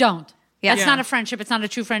 Yeah. You don't. Yeah. That's not a friendship. It's not a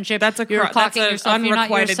true friendship. That's you're that's clocking an yourself. You're not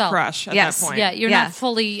unrequited yourself. crush at Yes. that point. Yeah, you're not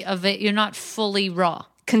fully of it. You're not fully raw.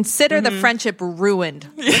 Consider the friendship ruined.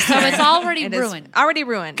 So it's already It is ruined. already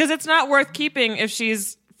ruined. Because it's not worth keeping if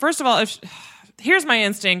she's, first of all, here's my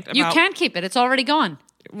instinct about, You can't keep it. It's already gone.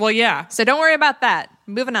 well, yeah. So don't worry about that.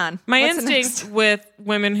 Moving on. My What's the instinct next? with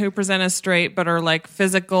women who present as straight but are like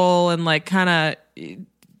physical and like kind of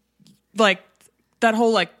like that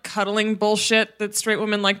whole like cuddling bullshit that straight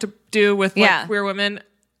women like to do with like queer women.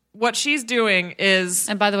 What she's doing is,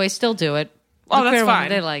 and by the way, still do it. Oh, that's fine.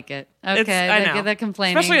 They like it. Okay, I know. They're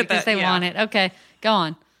complaining Especially because they want it. Okay, go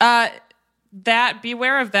on.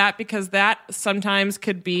 Beware of that, because that sometimes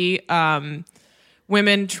could be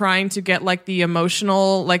women trying to get like the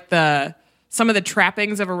emotional, like some of the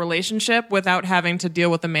trappings of a relationship without having to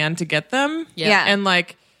deal with a man to get them. Yeah. And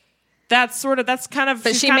like that's kind of,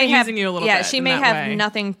 but she's kind of have, using you a little yeah, bit. she in may that have way.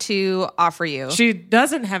 nothing to offer you. She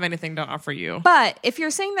doesn't have anything to offer you. But if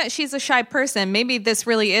you're saying that she's a shy person, maybe this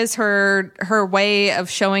really is her way of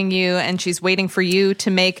showing you, and she's waiting for you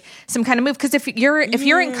to make some kind of move. Because if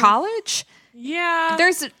you're in college,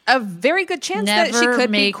 there's a very good chance that she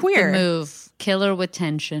could be queer. The move. Kill her with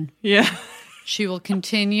tension. Yeah. She will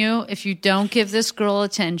continue. If you don't give this girl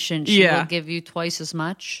attention, she will give you twice as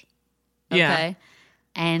much. Okay. Yeah.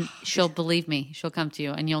 And she'll believe me. She'll come to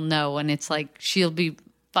you and you'll know. And it's like she'll be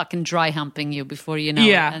fucking dry humping you before you know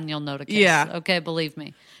it. And you'll know to kiss. Yeah. Okay, believe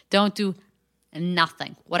me. Don't do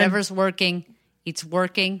nothing. Whatever's working, it's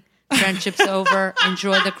working. Friendship's over.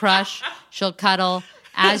 Enjoy the crush. She'll cuddle.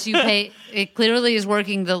 As you pay, it clearly is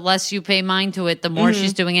working. The less you pay mind to it, the more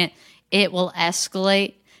she's doing it. It will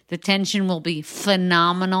escalate. The tension will be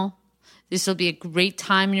phenomenal. This will be a great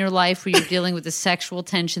time in your life where you're dealing with the sexual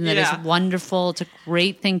tension that is wonderful. It's a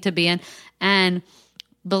great thing to be in. And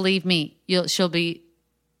believe me, she'll be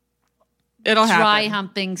It'll dry happen.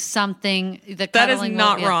 humping something. The that is cuddling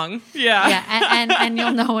not will, wrong. Yeah. Yeah. And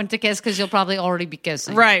you'll know when to kiss because you'll probably already be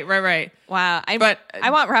kissing. Right. Wow. I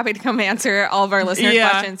want Robbie to come answer all of our listener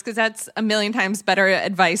questions, because that's a million times better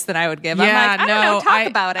advice than I would give. I'm like, I don't know, talk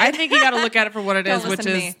about it. I think you got to look at it for what it is, Don't which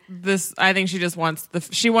listen to is this. I think she just wants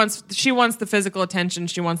she wants the physical attention.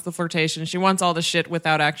 She wants the flirtation. She wants all the shit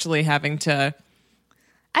without actually having to.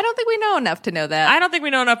 I don't think we know enough to know that. I don't think we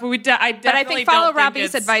know enough, but I think follow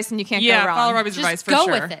Robbie's advice and you can't go wrong. Follow Robbie's advice for go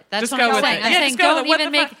sure. with it. That's just what go I'm with saying. it. I'm saying don't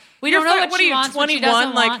even make. We don't know what she wants. What are you, 21? What she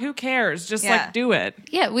doesn't Like, want. who cares? Just like do it.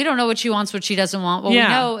 Yeah, we don't know what she wants, what she doesn't want. What we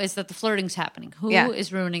know is that the flirting's happening. Who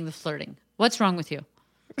is ruining the flirting? What's wrong with you?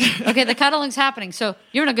 Okay, the cuddling's happening. So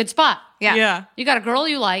you're in a good spot. Yeah. You got a girl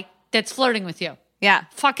you like that's flirting with you. Yeah.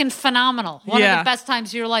 Fucking phenomenal. One of the best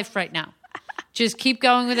times of your life right now. Just keep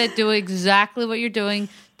going with it. Do exactly what you're doing.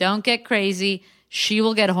 Don't get crazy. She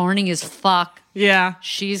will get horny as fuck. Yeah.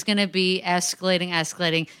 She's going to be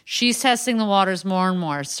escalating. She's testing the waters more and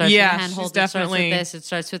more. It starts with a handhold. It starts with this. It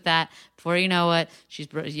starts with that. Before you know it, she's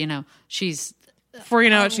before you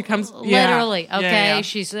know it, she comes literally. Okay,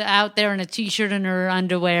 she's out there in a t-shirt and her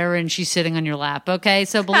underwear, and she's sitting on your lap. Okay,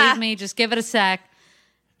 so believe me, just give it a sec.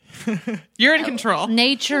 You're in control.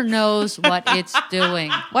 Nature knows what it's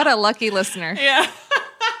doing. What a lucky listener. Yeah.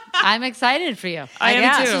 I'm excited for you. I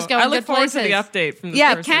am too. She's going I look good forward places. to the update from this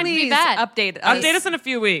person. Can't be bad. Update us. Update us in a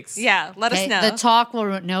few weeks. Yeah, let us know. The talk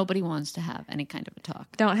nobody wants to have any kind of a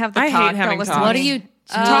talk. Don't have the I talk. hate having Don't listen talks. What are you doing?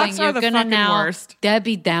 Talks are You're the gonna fucking now worst.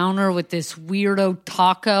 Debbie Downer with this weirdo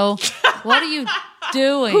taco. What are you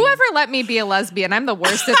doing? Whoever let me be a lesbian, I'm the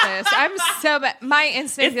worst at this. I'm so bad. My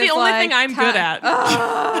instinct It's is the only like, thing I'm good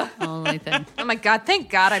at. Only thing. Oh my God, thank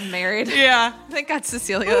God I'm married. Yeah. Thank God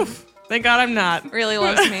Cecilia Thank God I'm not. really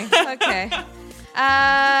loves me. Okay. All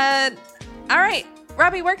right.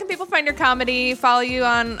 Robbie, where can people find your comedy? Follow you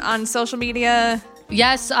on social media?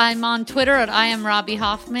 Yes, I'm on Twitter at I am Robbie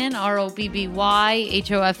Hoffman,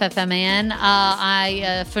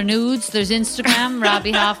 ROBBYHOFFMAN. For nudes, there's Instagram,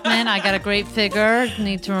 Robbie Hoffman. I got a great figure,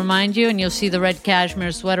 need to remind you, and you'll see the red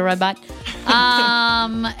cashmere sweater I bought.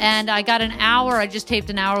 And I got an hour. I just taped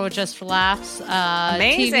an hour with Just for Laughs.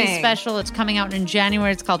 Amazing. TV special. It's coming out in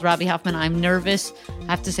January. It's called Robbie Hoffman. I'm nervous. I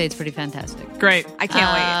have to say it's pretty fantastic. Great. I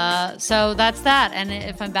can't wait. So that's that. And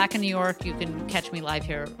if I'm back in New York, you can catch me live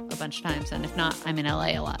here a bunch of times. And if not, I'm in LA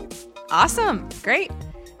a lot. Awesome. Great.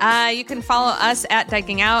 You can follow us at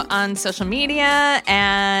Diking Out on social media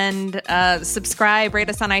and subscribe, rate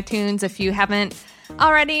us on iTunes if you haven't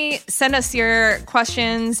already. Send us your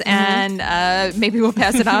questions and maybe we'll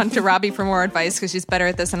pass it on to Robbie for more advice because she's better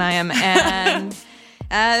at this than I am.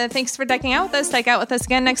 And thanks for diking out with us. Dike out with us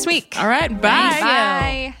again next week. All right.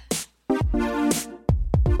 Bye. Bye.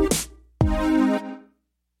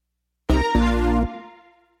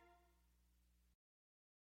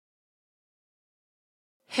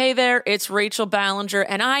 Hey there, it's Rachel Ballinger,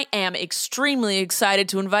 and I am extremely excited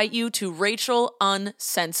to invite you to Rachel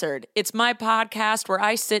Uncensored. It's my podcast where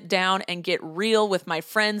I sit down and get real with my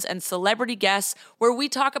friends and celebrity guests, where we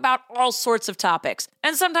talk about all sorts of topics.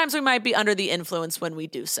 And sometimes we might be under the influence when we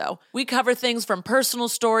do so. We cover things from personal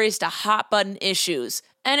stories to hot button issues.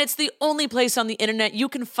 and it's the only place on the internet you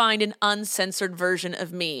can find an uncensored version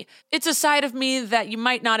of me. It's a side of me that you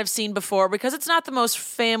might not have seen before because it's not the most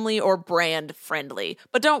family or brand friendly.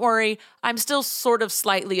 But don't worry, I'm still sort of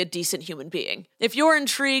slightly a decent human being. If you're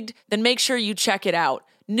intrigued, then make sure you check it out.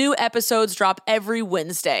 New episodes drop every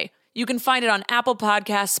Wednesday. You can find it on Apple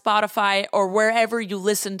Podcasts, Spotify, or wherever you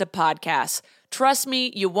listen to podcasts. Trust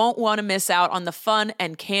me, you won't want to miss out on the fun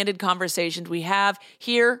and candid conversations we have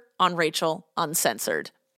here on Rachel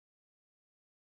Uncensored.